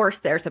 well, of course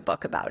there's a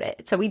book about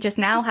it. So we just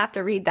now have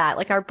to read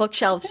that. Our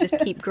bookshelves just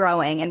keep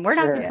growing, and we're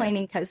not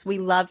complaining because we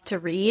love to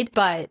read,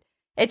 but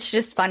it's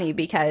just funny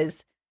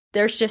because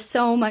there's just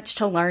so much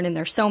to learn, and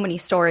there's so many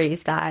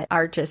stories that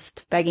are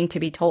just begging to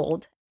be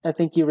told. I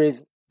think you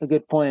raised a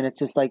good point. It's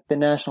just the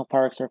national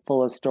parks are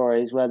full of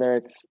stories, whether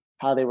it's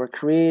how they were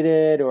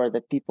created or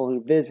the people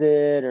who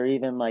visit, or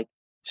even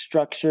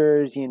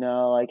structures,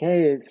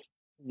 hey, it's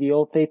the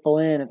Old Faithful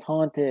Inn, it's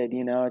haunted,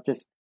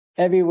 just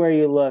everywhere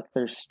you look,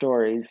 there's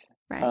stories.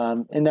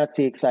 Right. And that's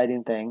the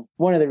exciting thing.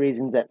 One of the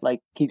reasons that like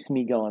keeps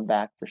me going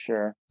back for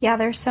sure. Yeah,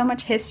 there's so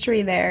much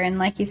history there. And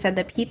like you said,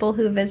 the people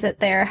who visit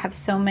there have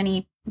so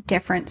many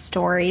different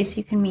stories.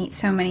 You can meet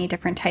so many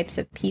different types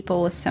of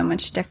people with so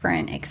much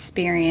different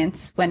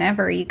experience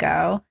whenever you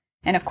go.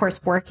 And of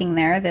course, working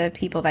there, the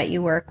people that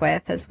you work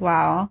with as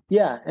well.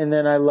 Yeah. And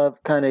then I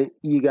love kind of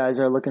you guys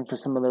are looking for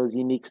some of those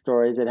unique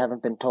stories that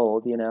haven't been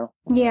told, you know?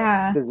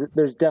 Yeah. Because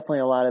there's definitely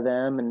a lot of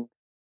them. And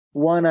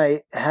one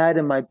I had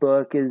in my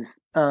book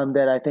is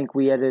that I think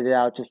we edited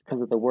out just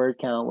because of the word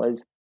count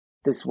was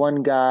this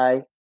one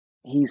guy.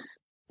 He's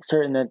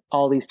certain that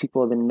all these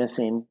people have been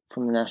missing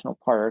from the national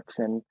parks,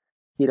 and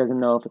he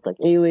doesn't know if it's like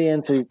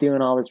aliens. So he's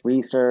doing all this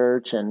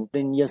research. And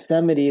in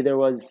Yosemite, there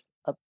was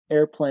an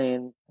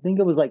airplane, I think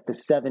it was like the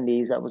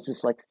 70s, that was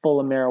just like full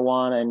of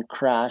marijuana and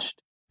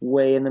crashed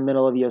way in the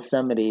middle of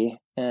Yosemite.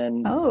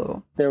 And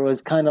there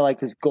was kind of like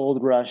this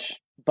gold rush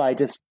by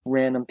just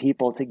random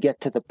people to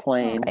get to the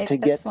plane to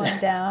get one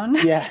down.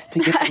 Yeah, to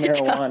get the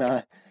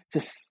marijuana.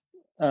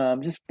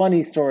 Just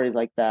funny stories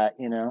like that,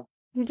 you know.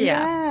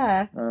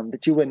 Yeah.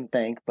 That you wouldn't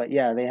think, but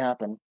yeah, they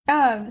happen.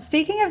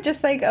 Speaking of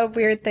just like a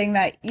weird thing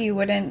that you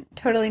wouldn't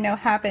totally know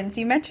happens,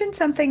 you mentioned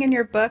something in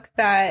your book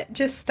that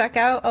just stuck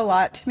out a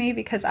lot to me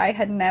because I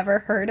had never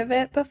heard of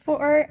it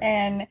before.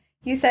 And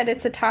you said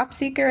it's a top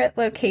secret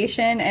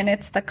location and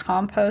it's the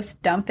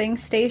compost dumping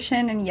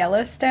station in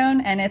Yellowstone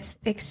and it's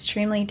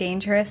extremely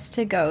dangerous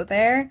to go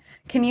there.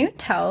 Can you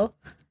tell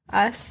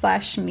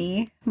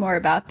us/me more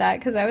about that?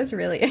 Because I was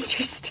really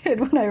interested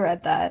when I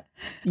read that.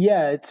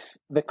 Yeah, it's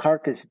the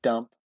carcass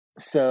dump.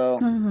 So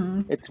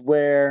it's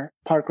where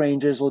park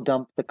rangers will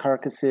dump the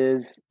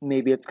carcasses.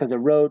 Maybe it's because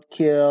of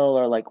roadkill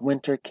or like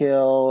winter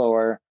kill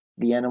or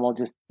the animal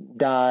just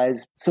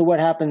dies. So what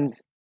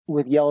happens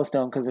with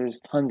Yellowstone, because there's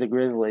tons of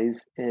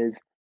grizzlies,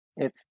 is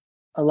if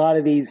a lot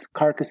of these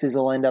carcasses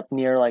will end up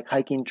near like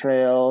hiking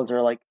trails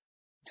or like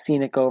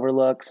scenic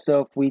overlooks.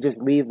 So if we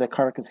just leave the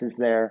carcasses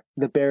there,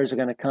 the bears are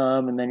going to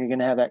come and then you're going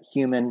to have that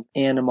human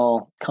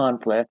animal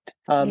conflict.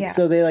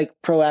 So they like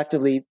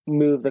proactively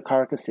move the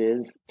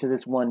carcasses to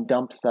this one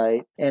dump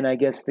site. And I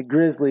guess the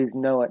grizzlies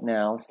know it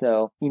now.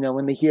 So, you know,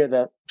 when they hear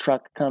the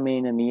truck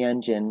coming and the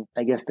engine,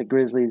 I guess the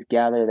grizzlies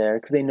gather there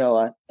because they know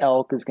a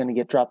elk is going to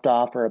get dropped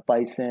off or a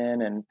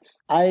bison. And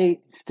I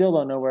still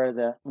don't know where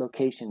the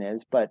location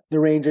is, but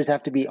the rangers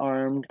have to be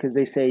armed because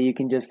they say you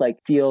can just like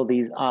feel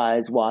these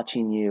eyes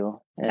watching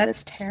you. And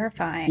that's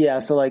terrifying. Yeah.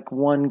 So like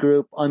one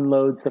group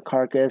unloads the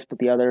carcass, but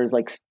the other is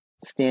like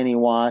standing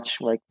watch,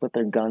 like with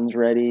their guns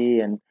ready.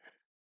 And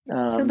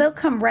so they'll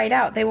come right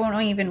out. They won't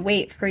even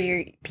wait for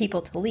your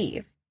people to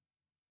leave.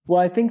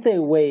 Well, I think they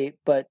wait,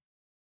 but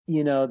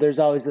you know, there's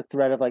always the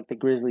threat of like the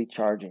grizzly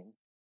charging.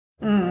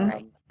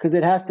 Right. Because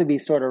it has to be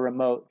sort of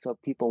remote so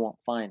people won't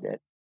find it.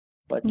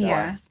 But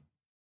yeah,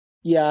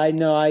 I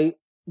know.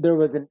 There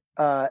was an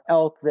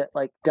elk that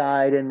like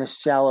died in this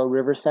shallow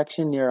river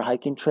section near a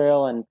hiking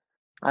trail, and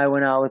I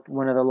went out with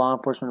one of the law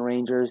enforcement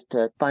rangers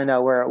to find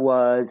out where it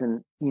was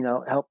and, you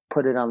know, help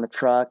put it on the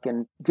truck.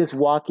 And just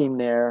walking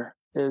there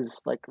is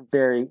like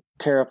very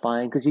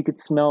terrifying because you could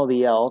smell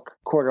the elk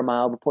quarter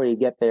mile before you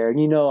get there.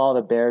 And you know all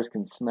the bears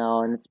can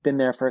smell, and it's been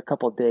there for a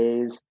couple of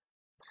days.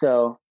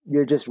 So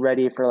you're just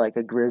ready for like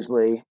a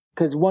grizzly.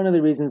 Because one of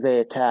the reasons they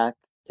attack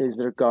is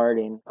they're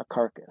guarding a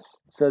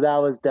carcass. So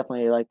that was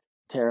definitely like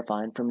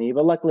terrifying for me.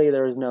 But luckily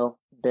there was no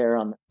bear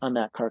on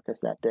that carcass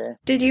that day.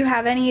 Did you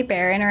have any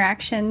bear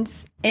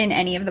interactions in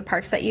any of the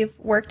parks that you've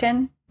worked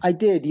in? I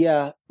did,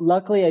 yeah.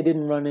 Luckily, I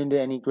didn't run into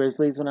any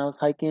grizzlies when I was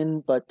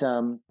hiking, but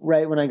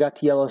right when I got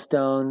to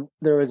Yellowstone,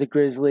 there was a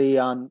grizzly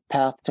on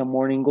path to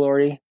Morning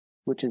Glory,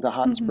 which is a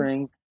hot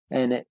spring,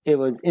 and it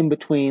was in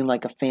between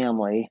like a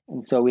family,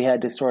 and so we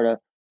had to sort of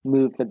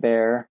move the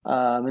bear.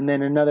 And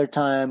then another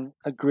time,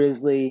 a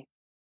grizzly,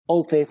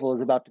 Old Faithful,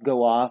 was about to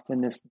go off,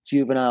 and this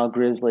juvenile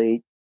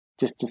grizzly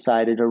just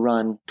decided to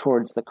run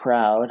towards the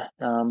crowd.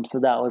 So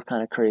that was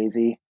kind of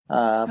crazy.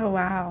 Oh,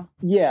 wow.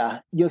 Yeah.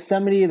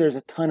 Yosemite, there's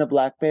a ton of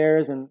black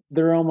bears, and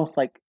they're almost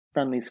like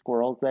friendly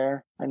squirrels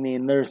there. I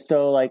mean, they're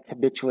so like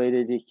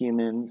habituated to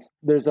humans.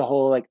 There's a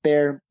whole like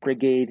bear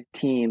brigade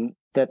team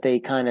that they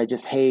kind of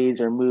just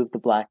haze or move the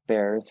black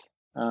bears.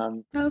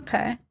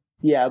 Okay.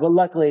 Yeah, but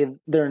luckily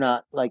they're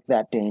not like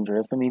that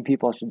dangerous. I mean,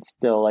 people should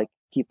still like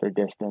keep their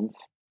distance.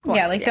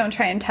 Yeah, like don't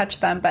try and touch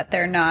them, but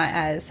they're not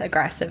as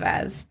aggressive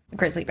as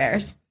grizzly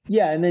bears.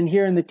 Yeah, and then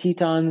here in the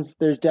Tetons,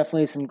 there's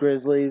definitely some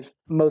grizzlies.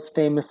 Most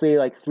famously,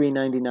 like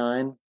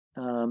 399.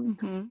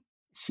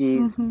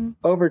 She's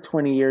over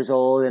 20 years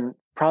old and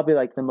probably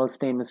like the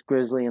most famous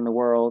grizzly in the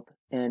world.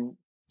 And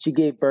she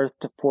gave birth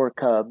to 4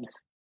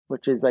 cubs,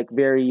 which is like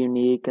very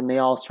unique, and they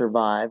all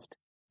survived.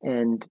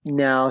 And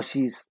now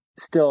she's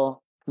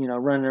still, you know,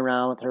 running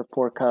around with her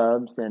 4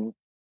 cubs, and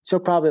she'll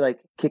probably like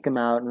kick them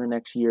out in the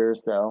next year or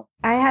so.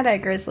 I had a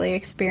grizzly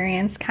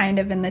experience kind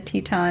of in the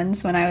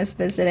Tetons when I was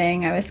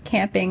visiting. I was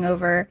camping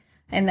over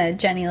in the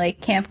Jenny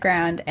Lake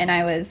campground, and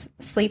I was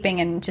sleeping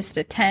in just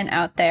a tent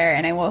out there,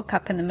 and I woke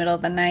up in the middle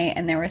of the night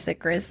and there was a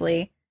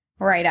grizzly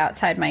right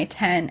outside my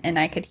tent, and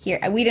I could hear,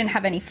 we didn't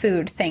have any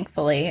food,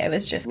 thankfully. It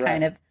was just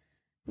kind of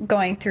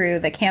going through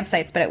the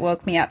campsites, but it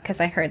woke me up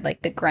because I heard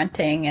like the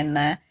grunting and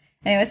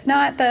it was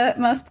not the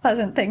most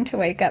pleasant thing to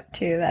wake up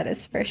to, that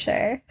is for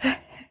sure.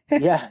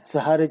 Yeah. So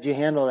how did you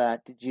handle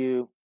that?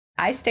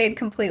 I stayed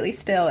completely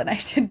still and I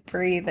didn't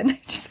breathe and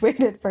I just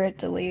waited for it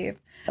to leave.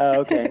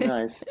 Oh, okay.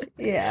 Nice.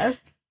 Yeah.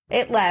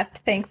 It left,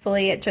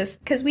 thankfully. It just,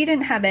 because we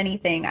didn't have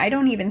anything. I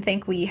don't even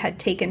think we had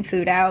taken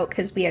food out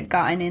because we had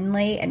gotten in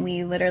late and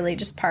we literally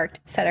just parked,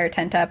 set our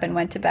tent up and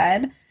went to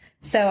bed.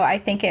 So I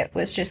think it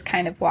was just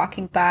kind of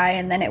walking by,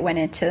 and then it went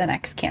into the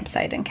next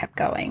campsite and kept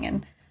going.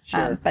 And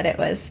sure. But it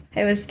was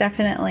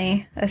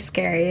definitely a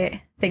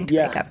scary thing to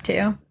wake up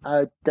to.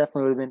 I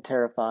definitely would have been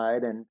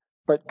terrified,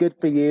 but good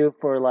for you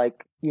for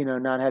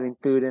not having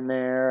food in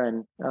there.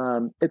 And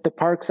at the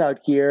parks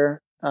out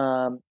here,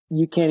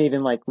 you can't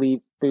even leave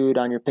food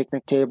on your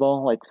picnic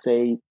table. Like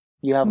say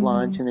you have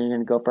lunch and then you're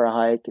going to go for a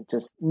hike.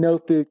 No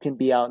food can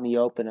be out in the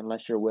open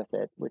unless you're with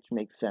it, which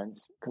makes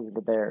sense because of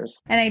the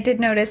bears. And I did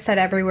notice that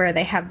everywhere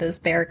they have those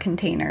bear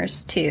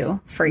containers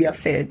too for your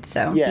food.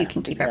 So you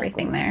can keep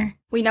everything there.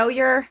 We know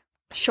you're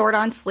short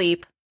on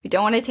sleep. We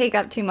don't want to take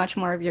up too much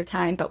more of your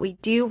time, but we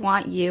do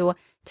want you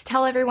to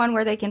tell everyone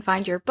where they can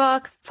find your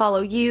book,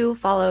 follow you,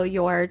 follow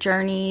your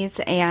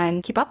journeys,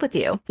 and keep up with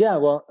you. Yeah,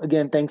 well,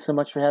 again, thanks so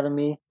much for having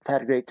me. I've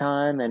had a great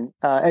time. And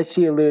as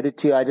she alluded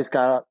to, I just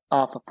got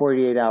off a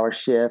 48-hour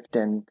shift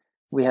and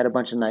we had a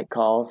bunch of night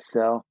calls.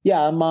 So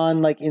yeah, I'm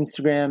on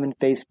Instagram and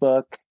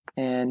Facebook.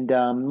 And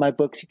my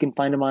books, you can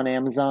find them on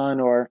Amazon,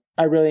 or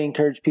I really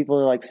encourage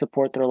people to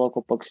support their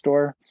local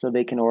bookstore so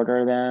they can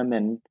order them.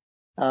 And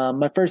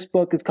my first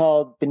book is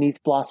called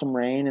Beneath Blossom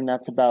Rain, and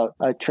that's about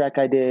a trek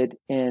I did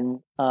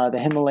in the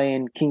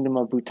Himalayan kingdom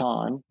of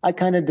Bhutan. I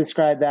kind of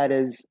describe that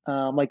as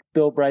like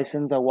Bill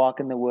Bryson's A Walk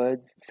in the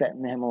Woods set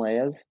in the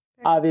Himalayas.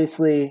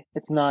 Obviously,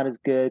 it's not as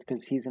good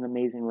because he's an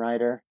amazing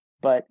writer,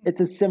 but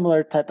it's a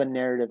similar type of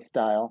narrative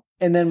style.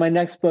 And then my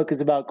next book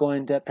is about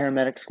going to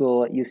paramedic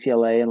school at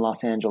UCLA in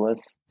Los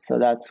Angeles. So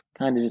that's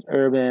kind of just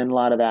urban, a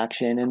lot of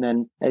action. And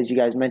then, as you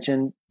guys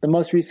mentioned, the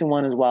most recent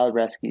one is Wild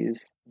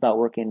Rescues, about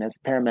working as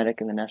a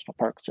paramedic in the National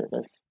Park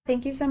Service.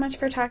 Thank you so much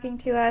for talking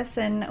to us.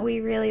 And we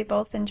really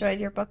both enjoyed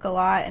your book a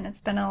lot. And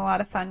it's been a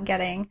lot of fun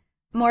getting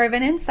more of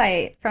an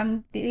insight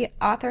from the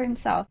author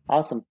himself.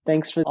 Awesome.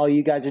 Thanks for all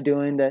you guys are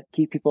doing to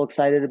keep people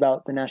excited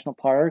about the national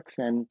parks.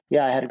 And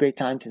yeah, I had a great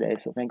time today.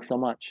 So thanks so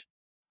much.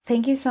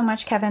 Thank you so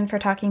much, Kevin, for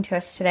talking to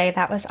us today.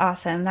 That was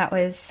awesome. That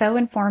was so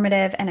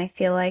informative, and I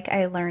feel like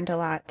I learned a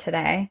lot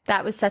today.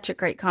 That was such a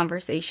great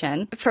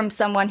conversation from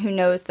someone who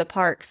knows the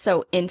park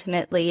so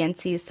intimately and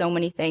sees so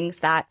many things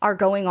that are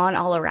going on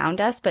all around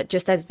us, but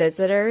just as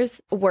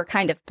visitors, we're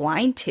kind of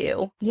blind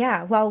to.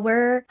 Yeah, while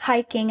we're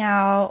hiking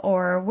out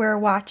or we're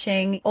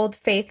watching Old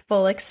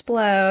Faithful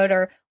explode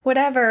or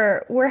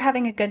whatever, we're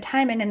having a good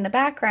time, and in the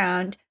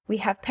background, we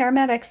have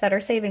paramedics that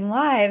are saving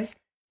lives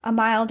a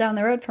mile down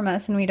the road from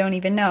us and we don't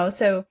even know.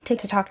 So to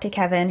talk to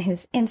Kevin,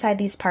 who's inside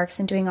these parks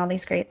and doing all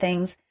these great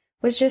things,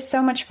 was just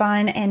so much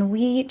fun. And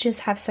we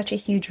just have such a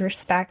huge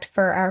respect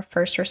for our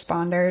first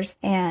responders.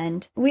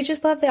 And we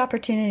just love the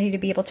opportunity to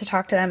be able to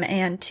talk to them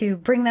and to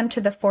bring them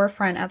to the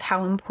forefront of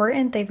how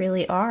important they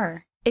really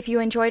are. If you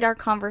enjoyed our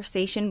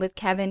conversation with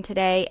Kevin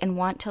today and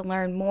want to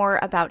learn more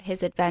about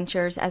his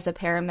adventures as a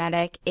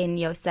paramedic in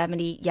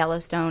Yosemite,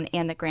 Yellowstone,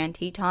 and the Grand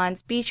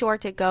Tetons, be sure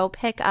to go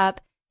pick up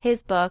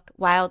his book,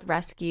 Wild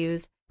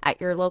Rescues, at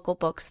your local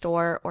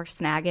bookstore or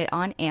snag it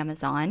on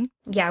Amazon.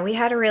 Yeah, we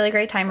had a really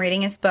great time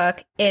reading his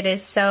book. It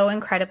is so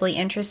incredibly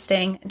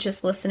interesting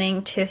just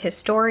listening to his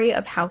story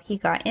of how he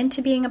got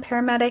into being a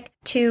paramedic,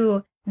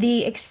 to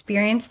the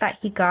experience that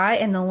he got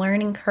and the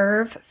learning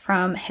curve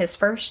from his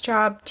first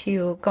job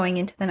to going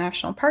into the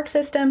national park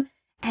system.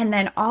 And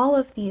then all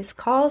of these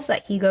calls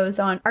that he goes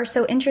on are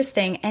so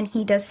interesting, and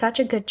he does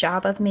such a good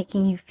job of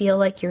making you feel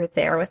like you're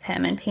there with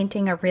him and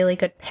painting a really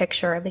good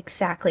picture of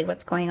exactly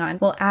what's going on.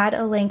 We'll add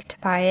a link to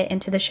buy it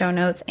into the show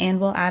notes,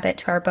 and we'll add it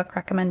to our book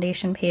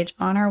recommendation page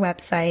on our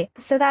website.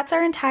 So that's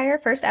our entire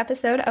first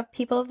episode of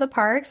People of the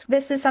Parks.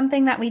 This is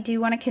something that we do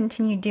want to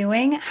continue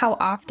doing. How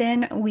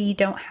often, we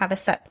don't have a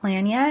set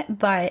plan yet,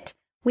 but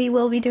we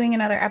will be doing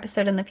another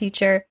episode in the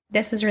future.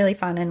 This was really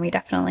fun, and we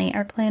definitely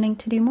are planning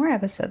to do more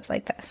episodes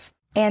like this.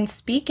 And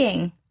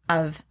speaking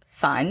of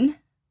fun,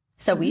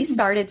 so we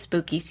started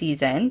spooky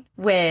season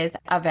with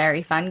a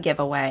very fun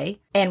giveaway,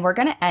 and we're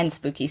going to end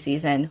spooky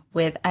season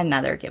with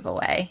another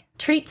giveaway.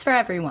 Treats for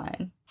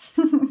everyone.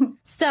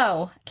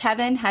 So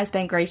Kevin has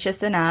been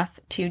gracious enough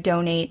to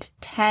donate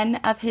 10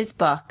 of his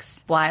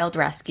books, Wild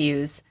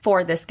Rescues,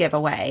 for this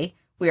giveaway.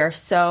 We are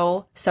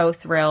so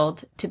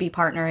thrilled to be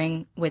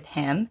partnering with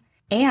him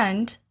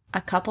and a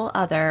couple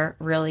other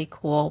really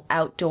cool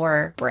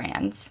outdoor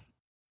brands.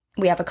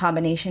 We have a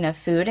combination of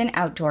food and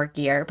outdoor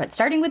gear, but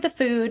starting with the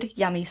food,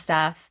 yummy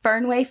stuff,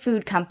 Fernway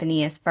Food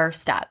Company is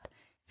first up.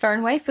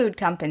 Fernway Food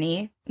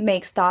Company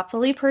makes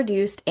thoughtfully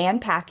produced and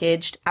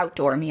packaged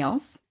outdoor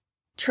meals.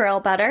 Trail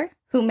Butter,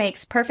 who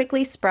makes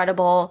perfectly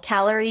spreadable,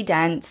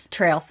 calorie-dense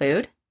trail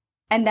food.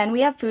 And then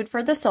we have Food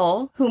for the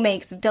Soul, who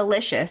makes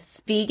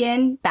delicious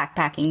vegan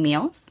backpacking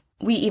meals.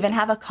 We even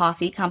have a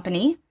coffee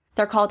company.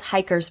 They're called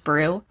Hiker's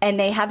Brew, and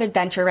they have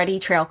adventure-ready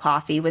trail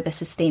coffee with a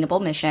sustainable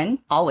mission,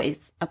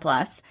 always a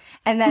plus.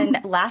 And then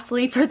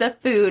lastly, for the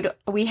food,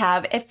 we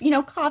have, if,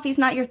 coffee's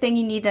not your thing,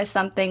 you need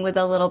something with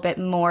a little bit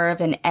more of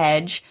an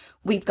edge,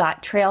 we've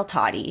got Trail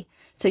Toddy.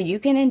 So you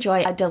can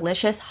enjoy a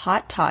delicious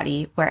hot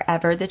toddy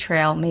wherever the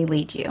trail may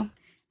lead you.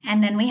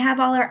 And then we have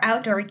all our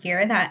outdoor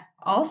gear that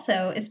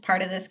also is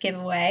part of this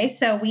giveaway.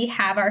 So we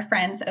have our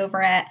friends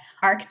over at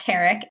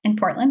Arc'teryx in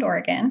Portland,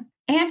 Oregon.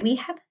 And we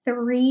have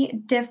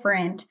 3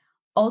 different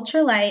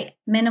ultralight,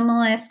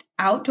 minimalist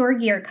outdoor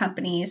gear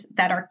companies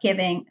that are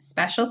giving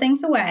special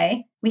things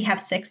away. We have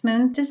 6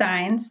 Moon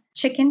Designs,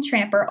 Chicken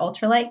Tramper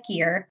Ultralight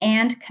Gear,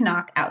 and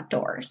Canuck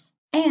Outdoors.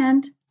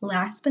 And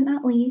last but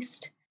not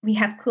least, we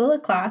have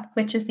Kula Cloth,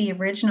 which is the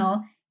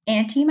original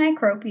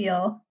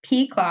antimicrobial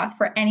pee cloth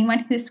for anyone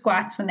who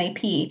squats when they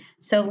pee.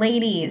 So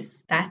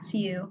ladies, that's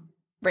you.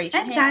 Raise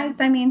your hand. Guys,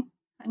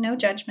 no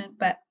judgment,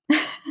 but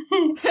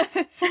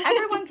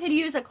everyone could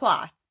use a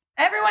cloth.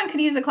 Everyone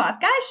could use a cloth.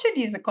 Guys should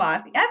use a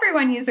cloth.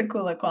 Everyone use a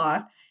Kula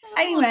cloth.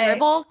 Anyway,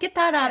 dribble, get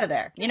that out of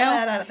there. Get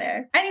that out of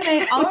there.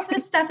 Anyway, all of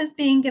this stuff is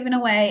being given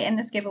away in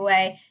this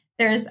giveaway.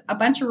 There's a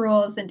bunch of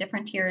rules and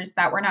different tiers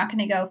that we're not going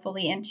to go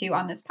fully into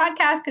on this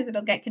podcast because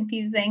it'll get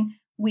confusing.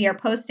 We are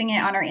posting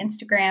it on our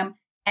Instagram.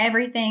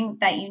 Everything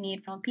that you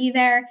need will be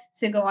there.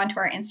 So go onto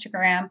our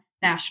Instagram,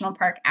 National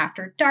Park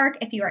After Dark,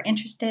 if you are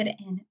interested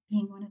in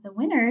being one of the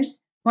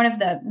winners, one of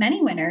the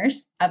many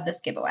winners of this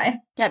giveaway.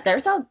 Yeah,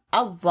 there's a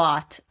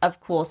lot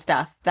of cool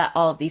stuff that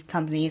all of these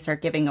companies are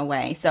giving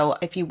away. So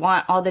if you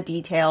want all the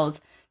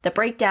details, the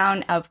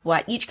breakdown of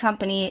what each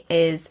company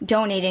is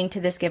donating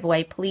to this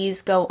giveaway,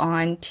 please go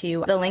on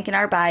to the link in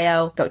our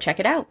bio. Go check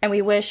it out. And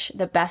we wish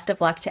the best of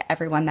luck to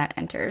everyone that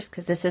enters,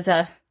 because this is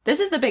the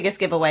biggest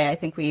giveaway I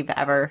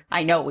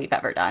know we've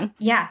ever done.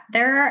 Yeah,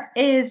 there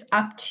is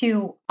up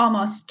to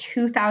almost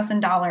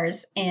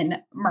 $2,000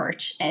 in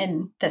merch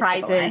in this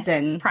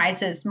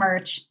prizes,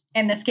 merch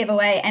in this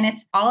giveaway, and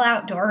it's all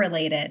outdoor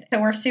related. So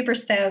we're super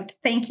stoked.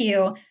 Thank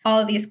you, all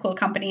of these cool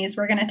companies.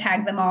 We're going to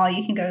tag them all.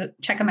 You can go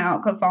check them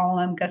out, go follow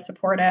them, go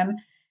support them.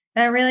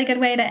 They're a really good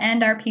way to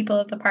end our People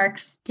of the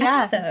Parks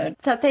episode.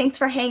 So thanks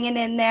for hanging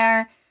in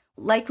there.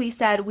 Like we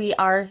said, we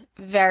are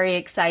very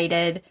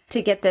excited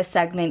to get this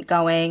segment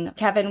going.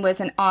 Kevin was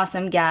an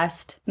awesome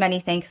guest.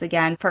 Many thanks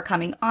again for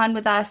coming on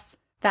with us.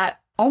 That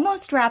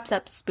almost wraps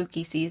up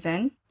spooky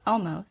season.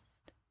 Almost.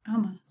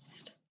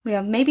 We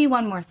have maybe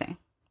one more thing.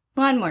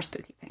 One more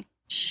spooky thing.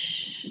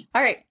 Shh.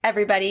 All right,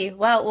 everybody.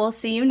 Well, we'll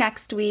see you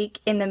next week.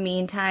 In the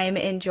meantime,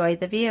 enjoy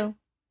the view.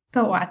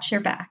 But watch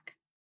your back.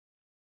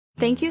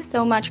 Thank you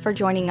so much for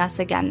joining us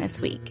again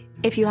this week.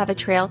 If you have a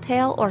trail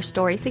tale or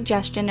story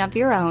suggestion of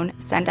your own,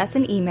 send us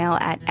an email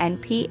at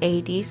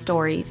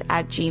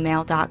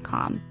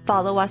npadstories@gmail.com.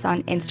 Follow us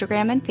on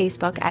Instagram and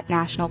Facebook at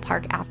National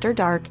Park After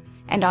Dark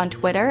and on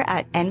Twitter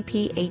at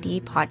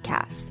NPAD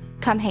Podcast.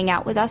 Come hang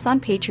out with us on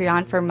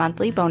Patreon for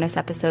monthly bonus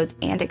episodes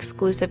and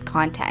exclusive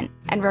content.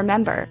 And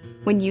remember,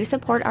 when you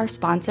support our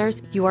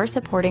sponsors, you are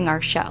supporting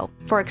our show.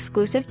 For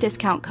exclusive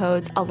discount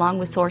codes along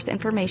with source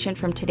information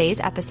from today's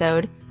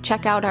episode,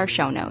 check out our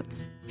show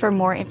notes. For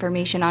more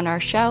information on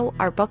our show,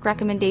 our book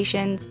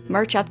recommendations,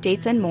 merch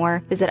updates, and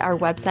more, visit our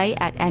website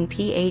at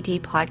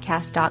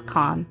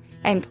npadpodcast.com.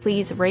 And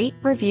please rate,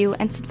 review,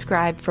 and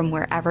subscribe from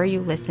wherever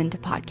you listen to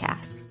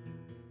podcasts.